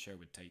 the dance show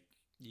would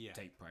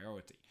take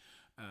priority.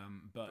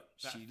 But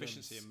that she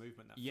efficiency and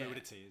movement, that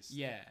fluidity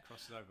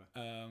crosses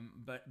over.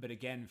 But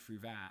again, through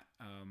that,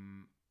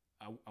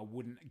 I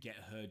wouldn't get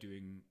her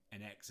doing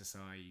an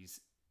exercise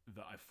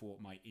that I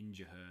thought might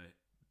injure her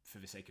for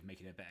the sake of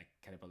making her a better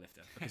kettlebell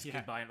lifter, because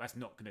that's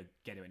not going to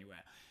get her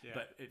anywhere.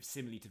 But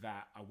similarly to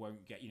that, I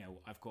won't get,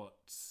 I've got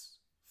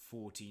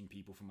 14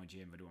 people from my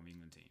gym that are on the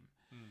England team.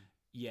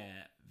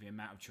 The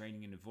amount of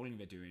training and the volume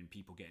they're doing,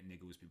 people get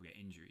niggles, people get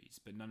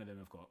injuries, but none of them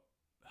have got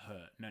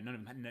hurt.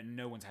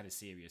 No one's had a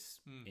serious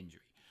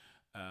injury.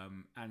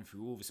 And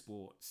through all the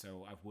sports,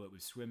 so I've worked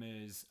with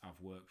swimmers,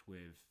 I've worked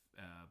with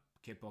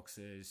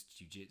kickboxers,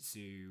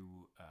 jiu-jitsu,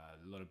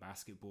 a lot of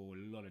basketball,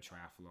 a lot of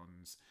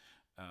triathlons.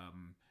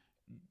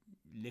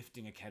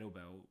 Lifting a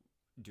kettlebell,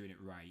 doing it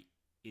right,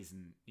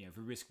 isn't,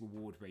 the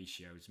risk-reward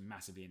ratio is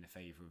massively in the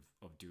favour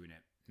of doing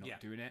it, not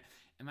doing it.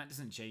 And that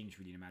doesn't change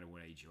really no matter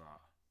what age you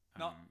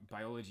are.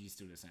 Biology is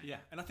still the same.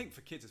 And I think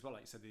for kids as well,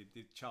 like you said,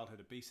 the childhood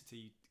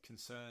obesity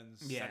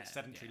concerns,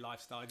 sedentary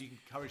lifestyle, if you can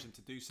encourage them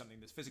to do something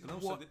that's physical.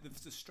 And also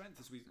the strength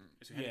as we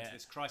head into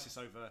this crisis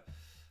over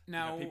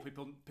now,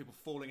 people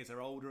falling as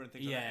they're older and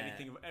things like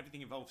that.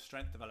 Everything involves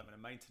strength development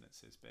and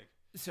maintenance is big.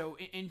 So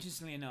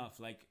interestingly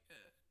enough,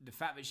 the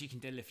fact that she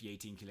can deadlift the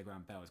 18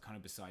 kilogram bell is kind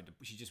of beside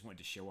she just wanted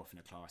to show off in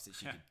a class that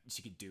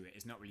she could do it.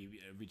 It's not really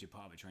a rigid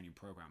part of a training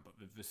program, but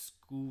the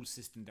school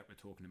system that we're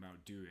talking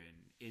about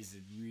doing is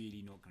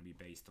really not going to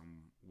be based on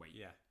weight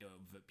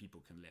that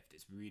people can lift.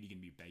 It's really going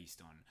to be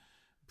based on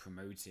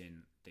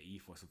promoting the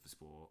ethos of the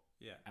sport.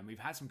 And we've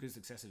had some good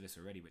success of this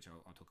already, which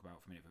I'll talk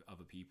about for a minute with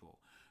other people.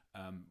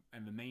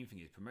 And the main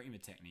thing is promoting the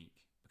technique,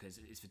 because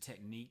it's the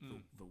technique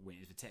that wins.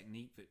 It's the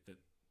technique that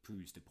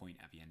proves the point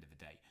at the end of the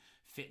day.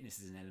 Fitness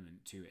is an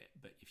element to it,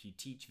 but if you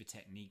teach the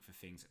technique for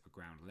things at the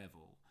ground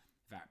level,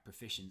 that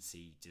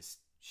proficiency just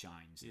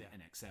shines Yeah.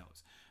 and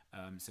excels.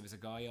 So there's a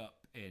guy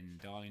up in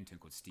Darlington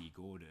called Steve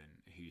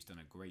Gordon who's done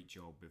a great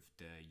job with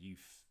the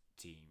youth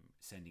team,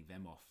 sending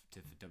them off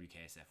to the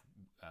WKSF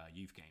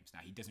youth games.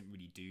 Now, he doesn't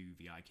really do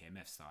the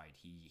IKMF side.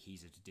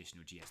 He's a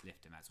traditional GS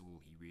lifter, and that's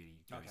all he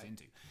really goes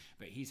into.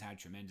 But he's had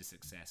tremendous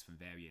success from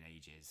varying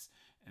ages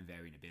and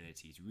varying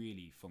abilities,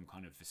 really from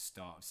kind of the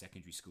start of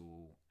secondary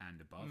school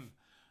and above.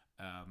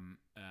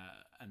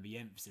 And the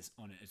emphasis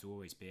on it has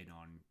always been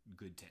on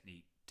good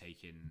technique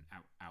taking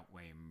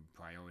outweighing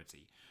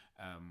priority.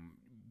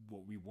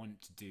 What we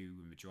want to do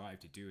and the drive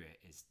to do it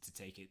is to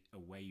take it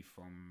away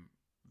from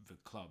the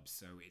clubs.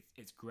 So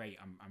it's great.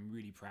 I'm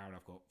really proud.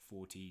 I've got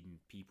 14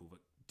 people that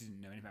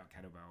didn't know anything about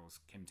kettlebells,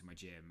 came to my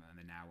gym, and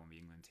they're now on the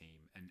England team.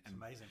 And It's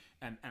amazing.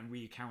 And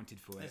we accounted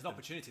for it. There's an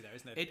opportunity there,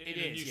 isn't there? It in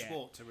a is, new yeah.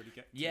 sport to really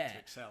get to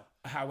excel.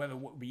 However,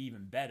 what would be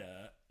even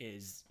better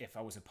is if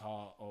I was a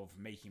part of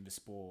making the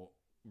sport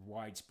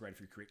widespread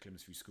through curriculums,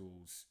 through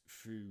schools,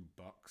 through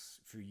bucks,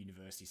 through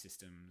university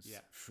systems,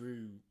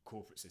 through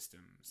corporate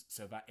systems,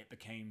 so that it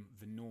became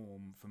the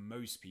norm for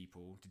most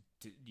people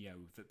to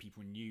that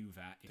people knew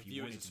that if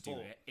you wanted to do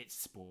it, it's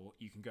sport.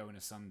 You can go on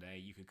a Sunday,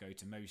 you could go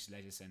to most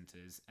leisure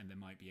centres, and there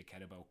might be a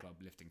kettlebell club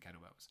lifting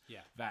kettlebells.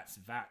 Yeah, that's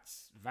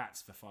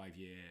the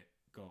 5-year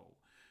goal.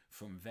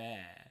 From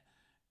there,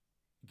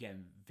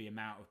 again, the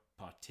amount of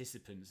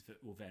participants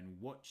that will then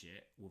watch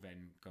it will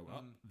then go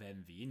up.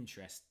 Then the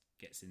interest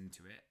gets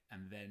into it,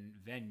 and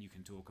then you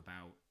can talk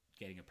about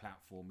getting a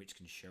platform which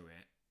can show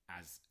it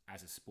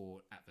as a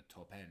sport at the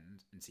top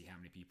end and see how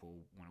many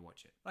people want to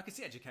watch it. I can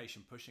see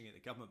education pushing it, the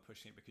government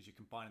pushing it, because you're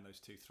combining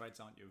those two threads,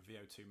 aren't you?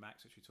 VO2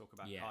 max, which we talk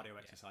about, cardio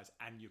exercise,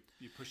 and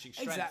you're pushing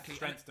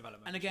strength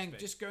development. And again,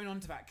 just going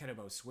on to that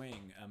kettlebell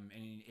swing, and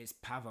it's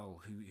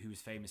Pavel who was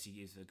famous. He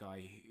is the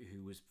guy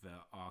who was the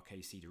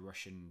RKC, the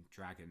Russian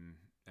Dragon,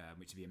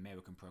 which is the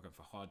American program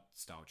for hard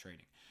style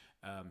training.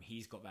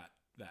 He's got that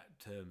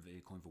term that they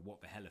call the what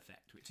the hell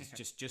effect, which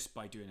is just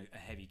by doing a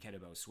heavy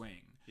kettlebell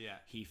swing,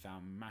 he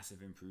found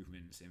massive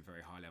improvements in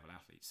very high level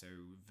athletes. So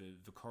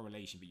the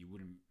correlation that you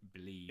wouldn't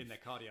believe in their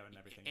cardio and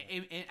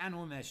everything, and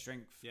on their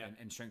strength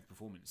and strength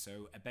performance.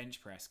 So a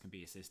bench press can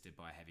be assisted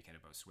by a heavy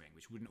kettlebell swing,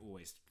 which wouldn't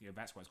always,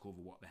 that's why it's called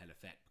the what the hell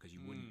effect, because you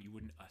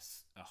wouldn't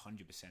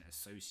 100%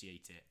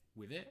 associate it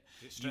with it.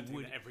 It's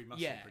strengthening every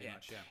muscle pretty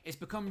much. It's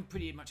become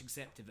pretty much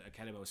accepted that a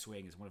kettlebell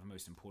swing is one of the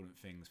most important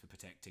things for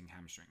protecting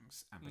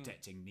hamstrings and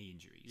protecting knee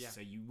injuries.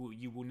 So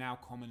you will now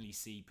commonly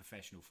see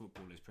professional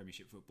footballers,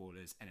 Premiership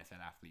footballers,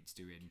 NFL athletes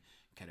doing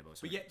kettlebell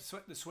swing. But yet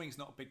the swing's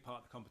not a big part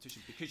of the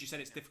competition, because you said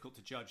it's difficult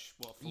to judge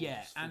what a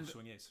full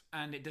swing is.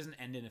 And it doesn't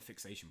end in a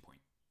fixation point.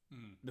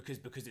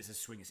 Because it's a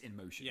swing, it's in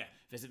motion. Yeah,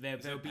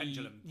 there'll be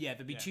pendulum. Yeah,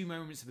 there'll be 2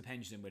 moments of the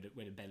pendulum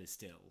where the bell is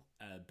still,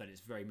 but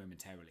it's very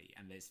momentarily,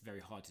 and it's very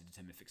hard to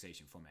determine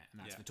fixation from it.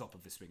 And that's the top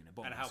of the swing and the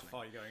bottom. And how of the swing.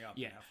 far you're going up.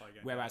 Yeah. And how far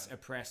you're going Whereas down. a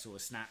press or a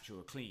snatch or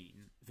a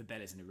clean, the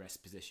bell is in a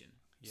rest position.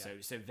 Yeah.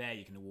 So there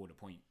you can award a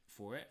point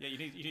for it. Yeah, you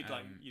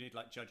need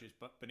like judges,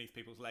 but beneath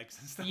people's legs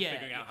and stuff,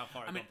 figuring out how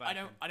far it's gone back.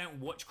 I don't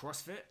watch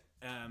CrossFit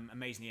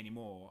amazingly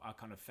anymore. I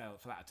kind of fell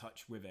out of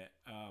touch with it,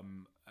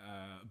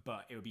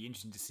 but it would be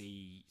interesting to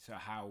see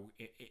how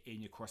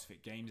in your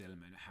CrossFit Games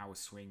element, how a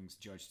swing's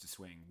judged to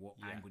swing. What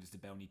angle does the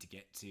bell need to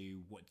get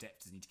to? What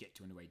depth does it need to get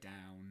to on the way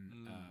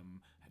down?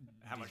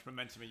 How much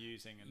momentum are you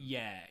using?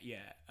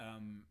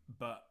 And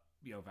But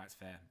that's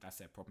fair. That's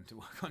their problem to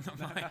work on,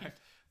 not mine.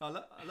 I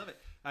love it.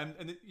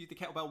 And the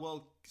Kettlebell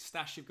World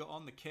stash you've got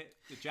on, the kit,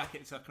 the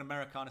jacket, it's like an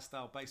Americana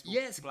style baseball.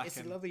 Yes, black it's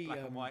and, a lovely black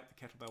and white,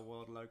 the Kettlebell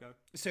World logo.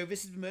 So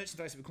this is the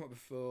merchandise that we've come up with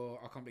for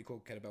our company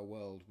called Kettlebell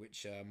World,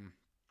 which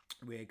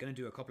we're going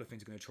to do a couple of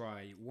things. We're going to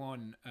try.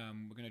 One,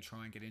 we're going to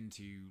try and get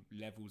into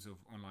levels of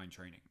online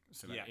training.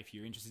 So if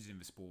you're interested in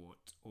the sport,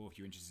 or if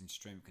you're interested in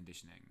strength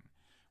conditioning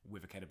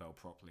with a kettlebell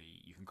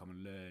properly, you can come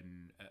and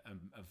learn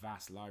a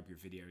vast library of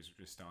videos which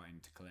we're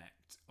starting to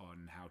collect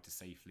on how to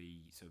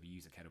safely sort of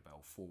use a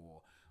kettlebell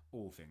for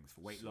all things,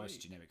 for weight loss,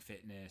 generic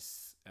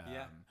fitness,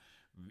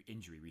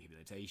 injury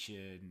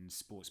rehabilitation,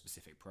 sport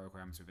specific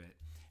programs with it.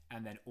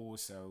 And then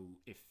also,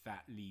 if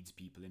that leads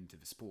people into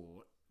the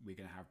sport, we're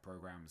going to have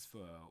programs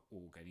for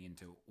all getting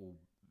into all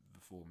the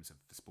forms of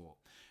the sport.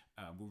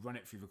 We'll run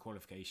it through the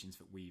qualifications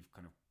that we've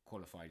kind of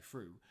qualified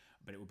through,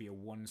 but it will be a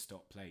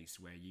one-stop place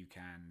where you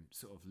can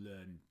sort of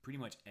learn pretty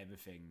much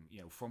everything,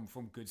 from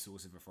good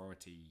source of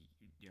authority.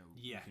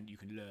 You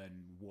can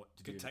learn what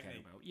to do with a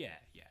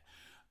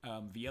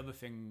kettlebell. The other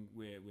thing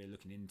we're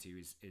looking into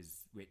is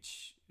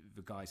which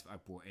the guys that I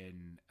brought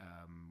in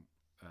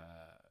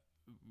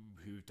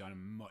who've done a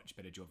much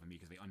better job than me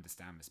because they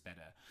understand this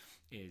better,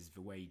 is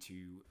the way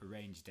to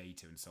arrange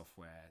data and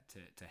software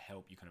to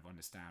help you kind of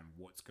understand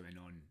what's going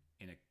on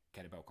in a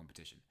kettlebell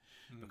competition,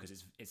 because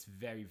it's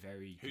very,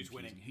 very who's confusing.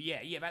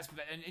 winning.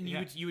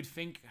 That's you would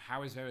think,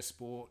 how is there a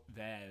sport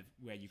there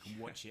where you can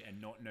watch it and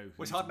not know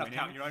who's it's hard winning? enough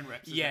counting your own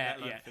reps,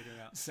 figuring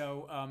out.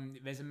 So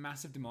there's a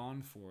massive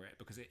demand for it,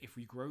 because if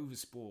we grow the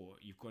sport,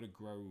 you've got to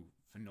grow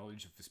for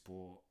knowledge of the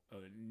sport,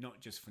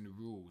 not just from the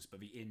rules, but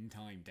the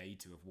in-time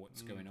data of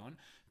what's going on.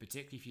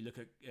 Particularly if you look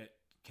at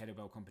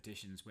kettlebell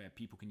competitions where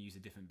people can use a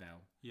different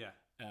bell. Yeah.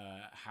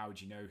 How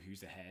do you know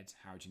who's ahead?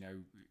 How do you know?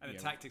 And the know,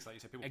 tactics, like you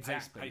said, people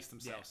exactly. pace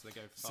themselves, so they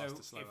go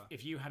faster, slower.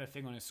 If you had a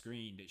thing on a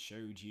screen that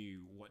showed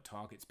you what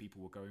targets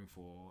people were going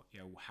for,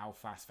 how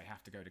fast they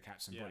have to go to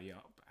catch somebody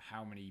up,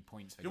 how many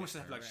points they you almost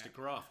have like just a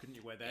graph, couldn't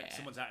you, where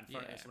someone's out in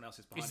front and someone else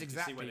is behind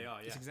to see where they are.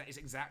 It's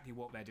exactly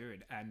what they're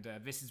doing. And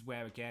this is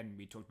where, again,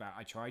 we talked about,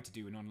 I tried to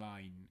do an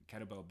online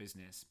kettlebell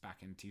business back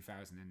in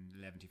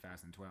 2011,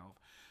 2012.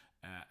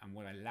 And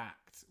what I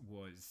lacked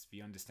was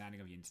the understanding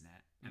of the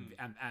internet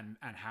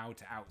and how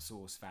to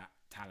outsource that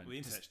talent. Well, the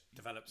internet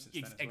developed since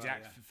then as well,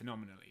 exactly,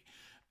 phenomenally.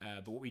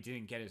 But what we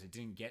didn't get is I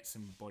didn't get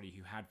somebody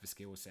who had the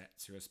skill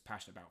sets, who was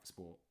passionate about the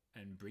sport.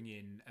 And bring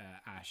in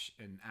Ash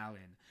and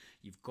Alan,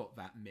 you've got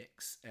that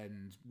mix.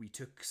 And we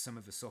took some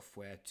of the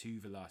software to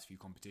the last few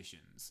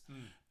competitions,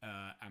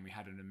 and we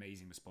had an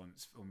amazing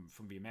response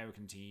from the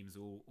American teams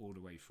all the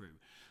way through.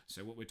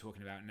 So what we're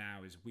talking about now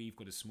is we've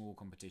got a small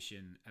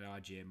competition at our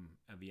gym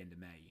at the end of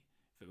May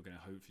that we're going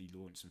to hopefully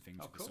launch some things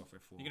with the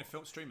software for. You're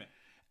going to stream it?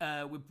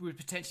 We're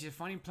potentially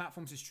finding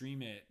platforms to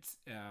stream it.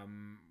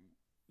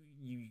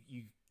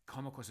 You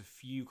come across a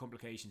few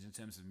complications in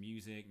terms of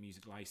music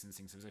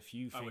licensing. So there's a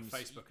few things. With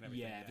Facebook and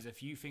everything. Yeah, there's a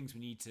few things we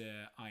need to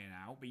iron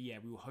out. But yeah,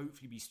 we will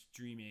hopefully be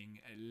streaming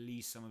at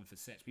least some of the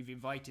sets. We've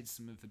invited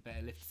some of the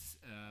better lifts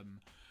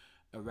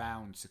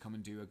around to come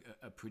and do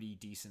a pretty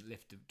decent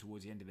lift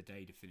towards the end of the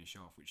day to finish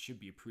off, which should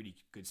be a pretty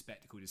good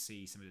spectacle to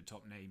see some of the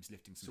top names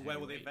lifting some. So where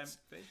will the event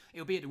be?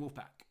 It'll be at the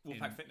Wolfpack.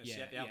 Wolfpack Fitness,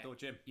 the outdoor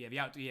gym. Yeah,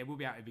 we'll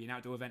be out. It'll be an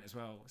outdoor event as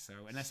well. So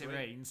unless it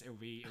rains, it'll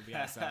be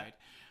outside.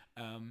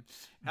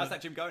 How's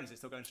that gym going? Is it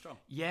still going strong?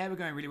 Yeah, we're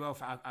going really well.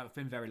 I've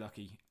been very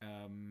lucky.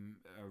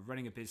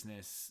 Running a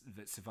business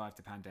that survived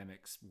the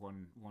pandemic's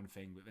one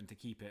thing, and to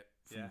keep it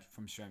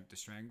from strength to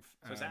strength.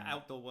 So that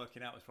outdoor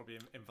working out was probably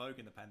in vogue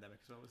in the pandemic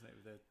as well, wasn't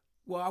it?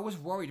 Well, I was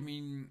worried. I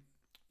mean,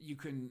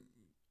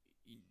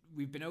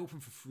 we've been open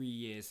for 3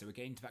 years, so we're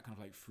getting to that kind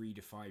of like 3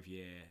 to 5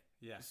 year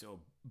sort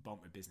of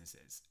bump with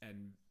businesses,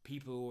 and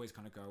people always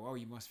kind of go, "Oh,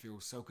 you must feel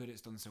so good,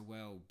 it's done so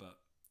well," but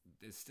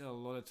there's still a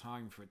lot of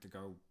time for it to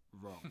go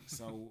wrong.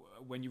 So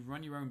when you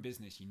run your own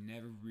business, you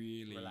never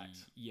really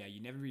relax. Yeah,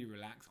 you never really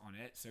relax on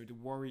it. So the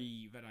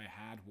worry that I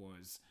had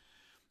was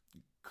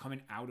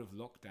coming out of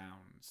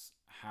lockdowns,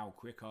 how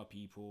quick are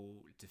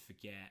people to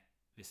forget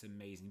this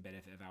amazing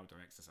benefit of outdoor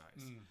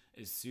exercise?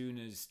 As soon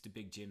as the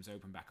big gyms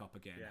open back up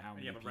again, how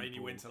many people... a rainy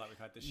winter like we've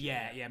had this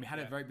year.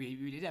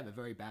 We did have a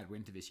very bad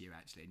winter this year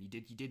actually, and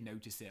you did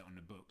notice it on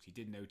the books. You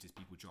did notice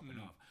people dropping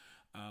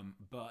off,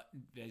 but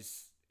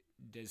there's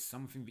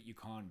something that you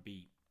can't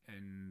beat.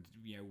 And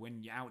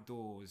when you're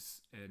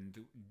outdoors, and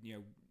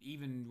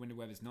even when the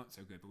weather's not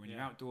so good, but when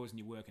you're outdoors and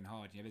you're working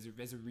hard,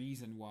 there's a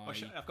reason why.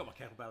 I've got my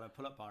kettlebell and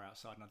pull-up bar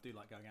outside, and I do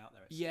like going out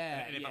there.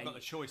 And if I've got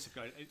the choice of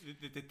going,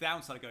 the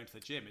downside of going to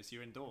the gym is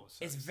you're indoors.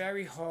 So it's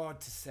very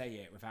hard to say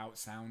it without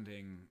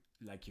sounding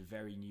like you're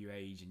very new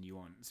age and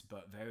nuanced,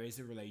 but there is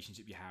a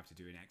relationship you have to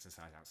doing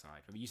exercise outside.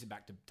 We're used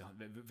to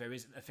there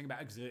is a thing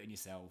about exerting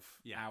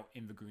yourself out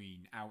in the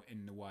green, out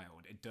in the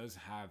wild. It does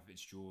have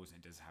its draws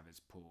and it does have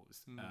its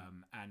pros,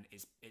 and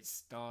it's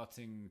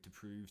starting to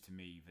prove to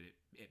me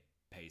that it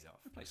pays off.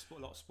 We play a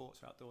lot of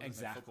sports outdoors.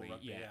 Exactly. Football,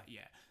 rugby,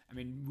 yeah. I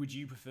mean, would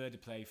you prefer to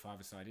play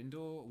five-a-side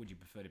indoor, or would you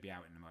prefer to be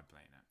out in the mud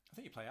playing it? I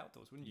think you play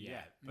outdoors, wouldn't you?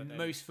 Yeah. But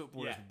most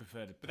footballers would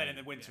prefer to play. But then in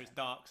the winter it's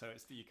dark, so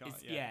you can't.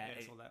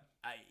 It's all that.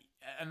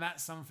 And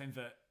that's something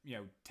that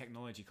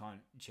technology can't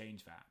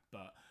change that.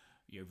 But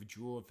the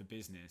draw of the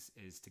business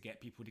is to get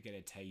people to get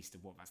a taste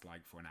of what that's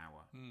like for an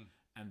hour,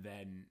 and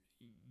then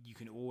you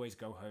can always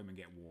go home and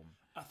get warm.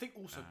 I think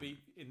also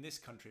in this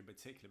country in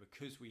particular,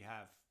 because we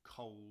have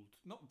cold,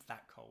 not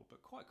that cold,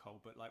 but quite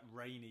cold, but like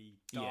rainy,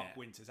 dark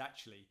winters.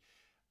 Actually,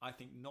 I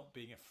think not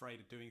being afraid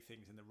of doing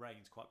things in the rain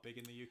is quite big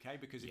in the UK,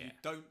 because if you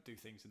don't do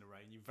things in the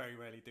rain, you very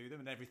rarely do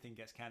them, and everything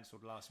gets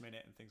cancelled last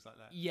minute and things like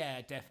that.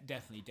 Yeah,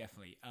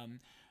 definitely.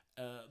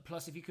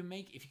 Plus, if you can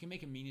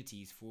make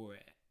amenities for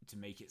it to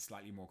make it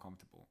slightly more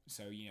comfortable.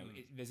 So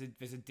there's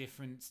a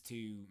difference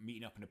to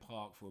meeting up in a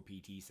park for a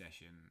PT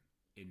session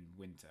in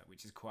winter,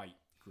 which is quite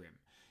grim.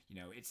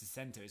 It's a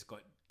centre. It's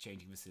got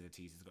changing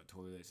facilities. It's got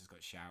toilets. It's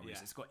got showers.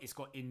 Yeah. It's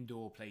got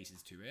indoor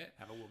places to it.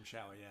 Have a warm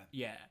shower.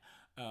 Yeah.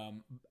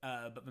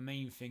 But the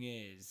main thing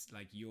is,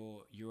 like,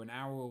 you're an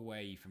hour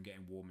away from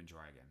getting warm and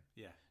dry again.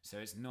 Yeah. So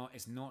it's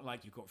not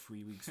like you've got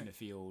 3 weeks in the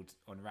field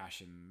on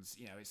rations.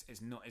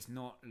 It's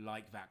not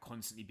like that,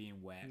 constantly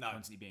being wet,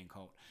 constantly being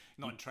cold.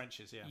 Not in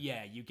trenches. Yeah.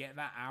 Yeah. You get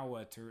that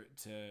hour to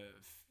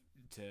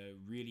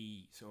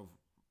really sort of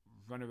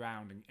run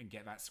around and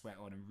get that sweat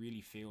on and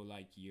really feel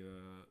like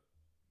you're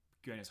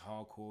going as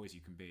hardcore as you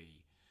can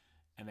be.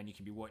 And then you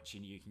can be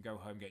watching. You can go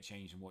home, get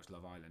changed, and watch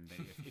Love Island.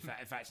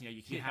 If that's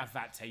you can have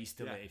that taste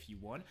of it if you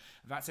want.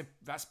 That's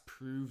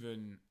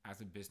proven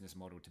as a business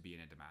model to be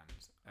in a demand.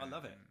 I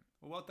love it.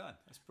 Well done.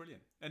 That's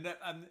brilliant. And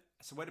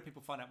so, where do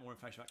people find out more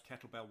information about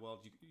Kettlebell World?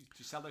 Do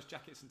you sell those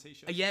jackets and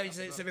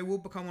t-shirts? So they will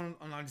become on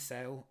online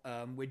sale.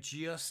 We're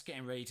just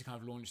getting ready to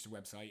kind of launch the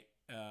website.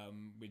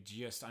 we're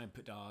just starting to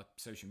put our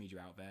social media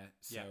out there,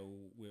 so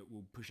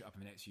we'll push it up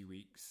in the next few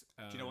weeks.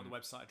 Do you know what the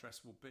website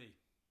address will be?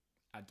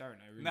 I don't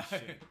know. Really No.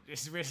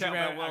 It's really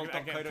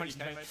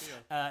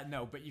kettlebellworld.co.uk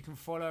no, but you can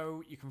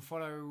follow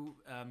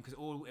because it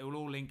will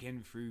all link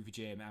in through the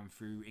gym and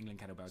through England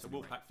Kettlebell. So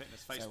Wolfpack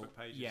Fitness Facebook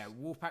pages. Yeah,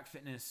 Wolfpack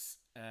Fitness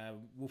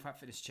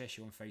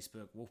Cheshire on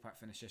Facebook, Wolfpack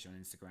Fitness Cheshire on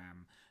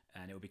Instagram,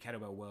 and it will be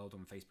Kettlebell World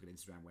on Facebook and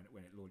Instagram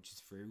when it launches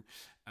through.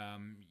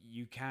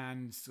 You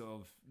can sort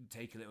of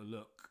take a little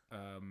look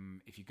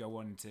if you go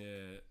on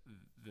to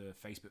the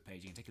Facebook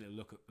page. You can take a little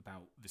look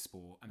about the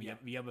sport. I mean,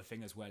 the other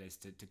thing as well is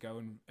to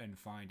go and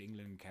find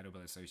England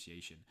Kettlebell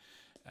Association.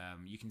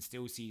 You can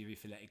still see the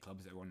affiliated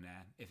clubs that are on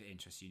there if it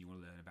interests you and you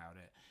want to learn about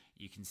it.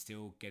 You can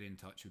still get in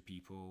touch with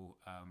people.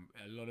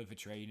 A lot of the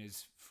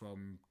trainers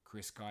from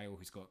Chris Kyle,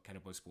 who's got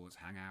Kettlebell Sports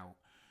Hangout,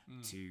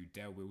 to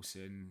Dale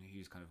Wilson,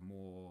 who's kind of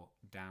more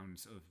down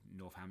sort of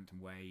Northampton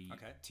way,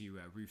 to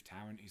Ruth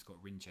Tarrant, who's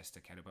got Winchester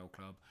Kettlebell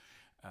Club.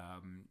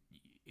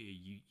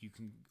 You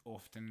can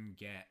often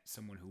get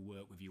someone who'll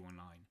work with you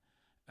online.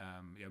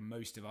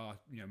 Most of our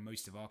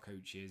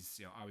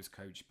coaches, I was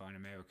coached by an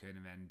American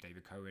and then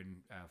David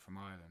Cohen from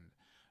Ireland.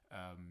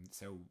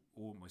 So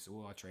almost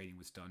all our training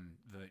was done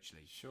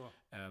virtually. Sure.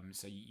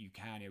 So you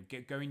can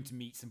going to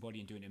meet somebody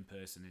and doing it in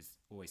person is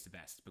always the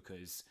best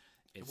because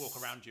it's walk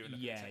around you. And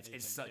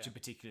it's such a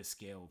particular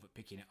skill that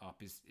picking it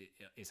up is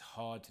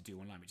hard to do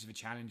online, which is the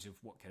challenge of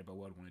what Kettlebell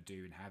World want to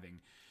do and having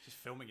just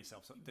filming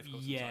yourself. So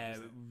difficult. Yeah,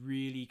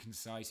 really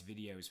concise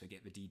videos to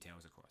get the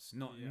details across.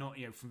 Not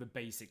from the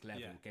basic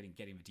level, getting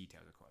the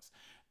details across.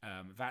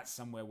 That's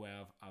somewhere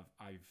where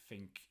I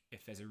think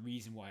if there's a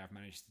reason why I've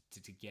managed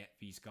to get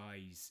these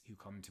guys who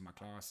come to my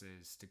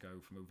classes to go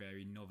from a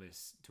very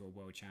novice to a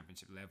world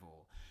championship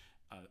level,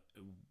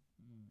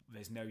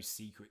 there's no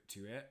secret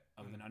to it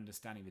other than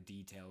understanding the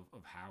detail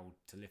of how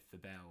to lift the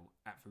bell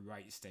at the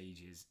right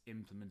stages,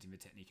 implementing the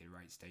technique at the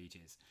right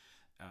stages.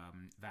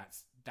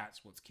 That's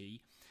what's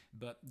key.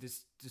 But the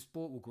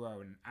sport will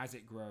grow, and as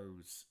it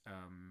grows,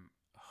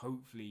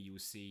 hopefully you'll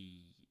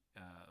see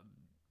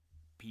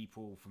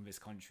people from this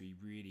country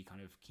really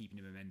kind of keeping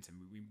the momentum.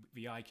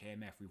 The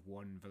IKMF, we've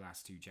won the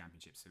last 2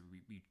 championships, so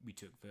we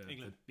took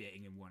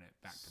England won it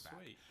back to back.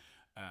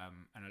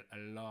 And a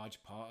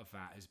large part of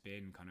that has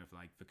been kind of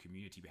like the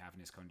community we have in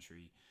this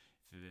country,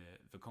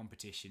 the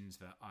competitions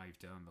that I've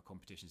done, the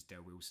competitions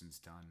Dale Wilson's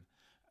done,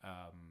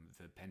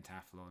 the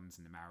pentathlons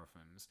and the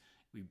marathons.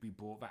 We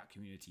brought that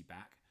community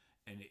back,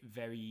 and it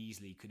very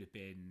easily could have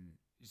been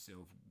sort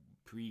of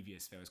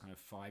previous. There was kind of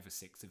 5 or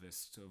 6 of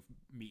us sort of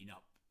meeting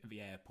up at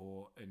the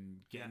airport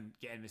and getting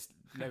this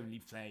lonely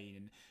plane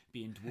and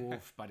being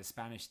dwarfed by the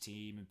Spanish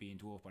team and being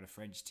dwarfed by the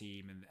French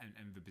team and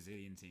the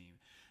Brazilian team.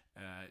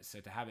 So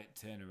to have it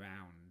turn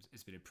around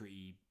has been a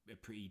pretty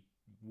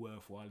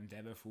worthwhile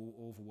endeavour for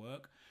all the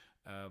work.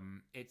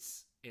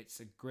 It's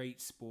a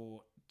great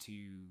sport to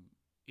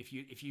if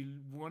you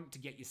want to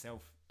get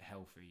yourself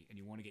healthy and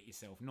you want to get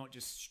yourself not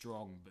just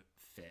strong but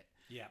fit,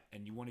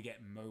 and you want to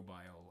get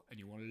mobile and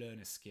you want to learn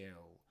a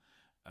skill.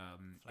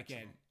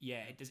 Again,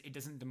 it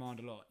doesn't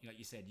demand a lot. Like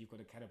you said, you've got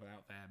a kettlebell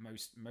out there.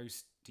 Most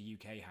the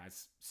UK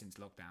has since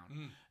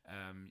lockdown.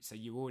 So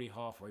you're already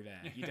halfway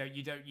there.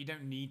 You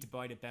don't need to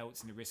buy the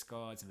belts and the wrist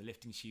guards and the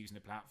lifting shoes and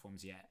the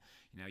platforms yet.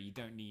 You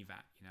don't need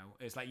that.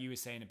 It's like you were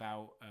saying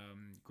about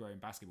growing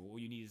basketball. All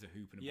you need is a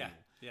hoop and a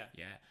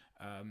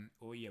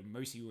ball.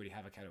 Most of you already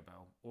have a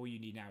kettlebell. All you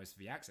need now is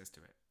the access to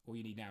it. All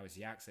you need now is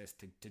the access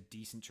to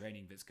decent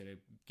training that's going to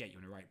get you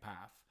on the right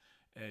path.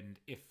 And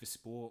if the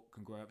sport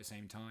can grow at the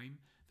same time,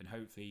 then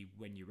hopefully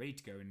when you're ready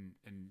to go and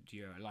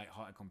do a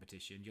light-hearted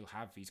competition, you'll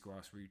have these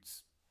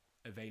grassroots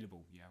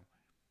available.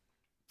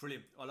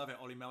 Brilliant. I love it.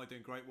 Ollie Mell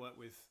doing great work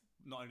with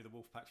not only the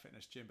Wolfpack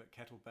Fitness Gym but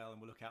Kettlebell,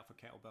 and we'll look out for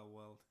Kettlebell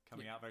World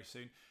coming out very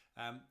soon.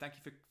 Thank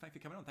you for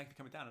coming on. Thank you for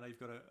coming down. I know you've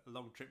got a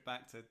long trip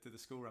back to the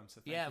school run,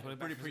 so thank you.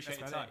 Really appreciate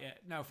your time.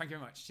 No, thank you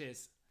very much.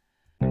 Cheers.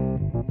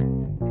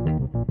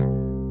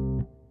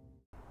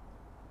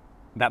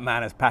 That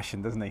man has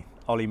passion, doesn't he?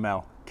 Ollie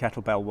Mell,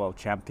 Kettlebell World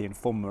Champion,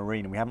 former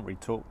Marine, and we haven't really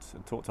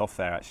talked off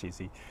there actually as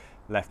he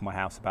left my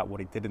house about what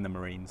he did in the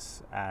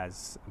Marines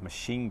as a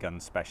machine gun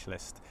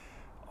specialist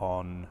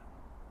on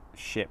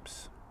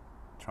ships,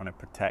 trying to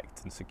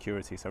protect and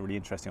security. So really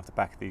interesting off the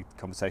back of the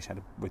conversation I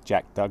had with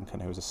Jack Duncan,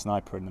 who was a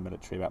sniper in the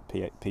military, about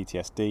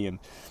PTSD and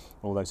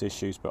all those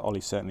issues. But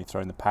Ollie's certainly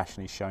thrown the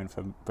passion he's shown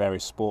for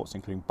various sports,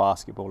 including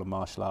basketball and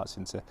martial arts,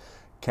 into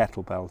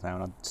kettlebells now,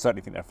 and I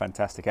certainly think they're a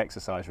fantastic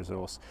exercise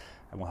resource,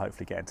 and we'll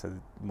hopefully get into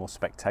the more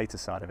spectator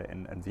side of it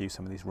and view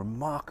some of these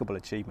remarkable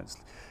achievements.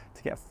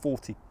 To get a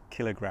 40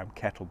 kilogram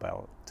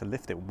kettlebell, to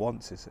lift it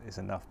once is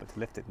enough, but to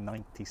lift it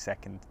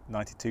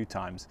 92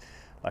 times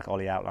like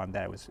Ollie outlined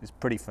there is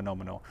pretty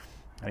phenomenal.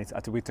 And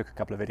we took a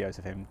couple of videos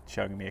of him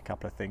showing me a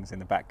couple of things in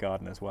the back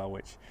garden as well,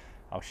 which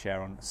I'll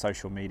share on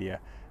social media,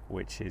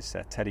 which is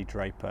Teddy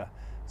Draper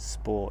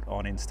Sport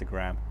on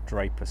Instagram,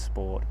 Draper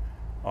Sport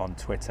on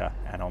Twitter,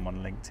 and I'm on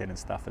LinkedIn and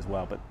stuff as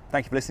well. But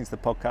thank you for listening to the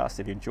podcast.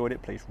 If you enjoyed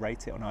it, please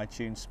rate it on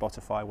iTunes,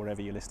 Spotify,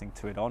 wherever you're listening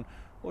to it on,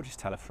 or just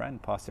tell a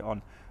friend, pass it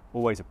on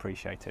always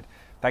appreciated.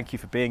 Thank you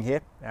for being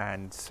here,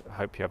 and I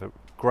hope you have a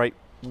great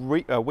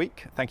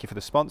week. Thank you for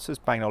the sponsors,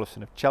 Bang &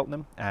 Olufsen of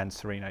Cheltenham and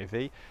Serene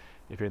AV.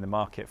 If you're in the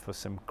market for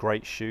some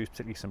great shoes,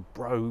 particularly some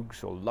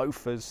brogues or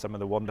loafers, some of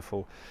the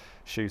wonderful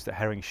shoes that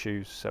Herring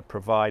Shoes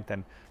provide,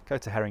 then go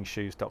to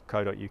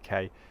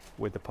herringshoes.co.uk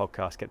with the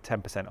podcast. Get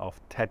 10% off.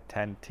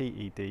 TED10,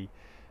 TED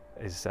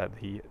is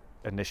the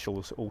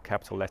initials, all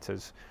capital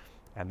letters,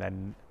 and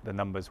then the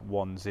numbers 10,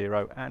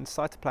 and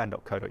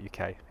cytoplan.co.uk.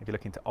 If you're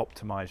looking to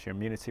optimize your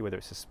immunity, whether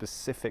it's a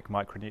specific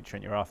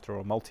micronutrient you're after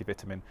or a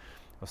multivitamin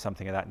or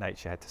something of that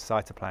nature, head to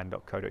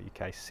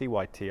cytoplan.co.uk,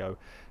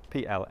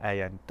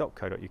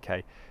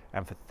 cytoplan.co.uk,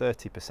 and for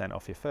 30%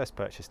 off your first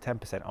purchase,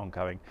 10%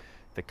 ongoing,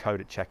 the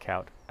code at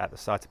checkout at the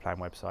Cytoplan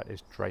website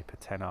is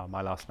Draper10R,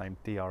 my last name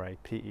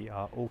DRAPER,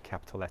 all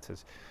capital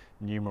letters,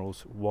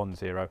 numerals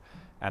 10,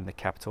 and the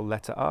capital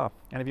letter R.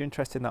 And if you're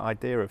interested in that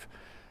idea of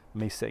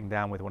me sitting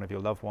down with one of your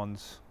loved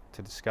ones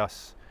to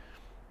discuss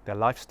their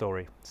life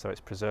story, so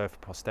it's preserved for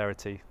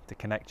posterity, to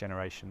connect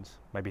generations,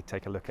 maybe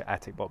take a look at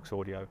Attic Box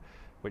Audio,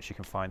 which you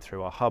can find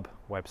through our hub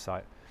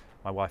website,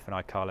 my wife and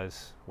I,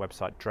 Carla's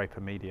website,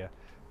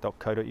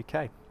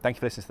 drapermedia.co.uk. Thank you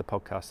for listening to the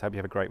podcast. I hope you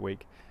have a great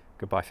week.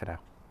 Goodbye for now.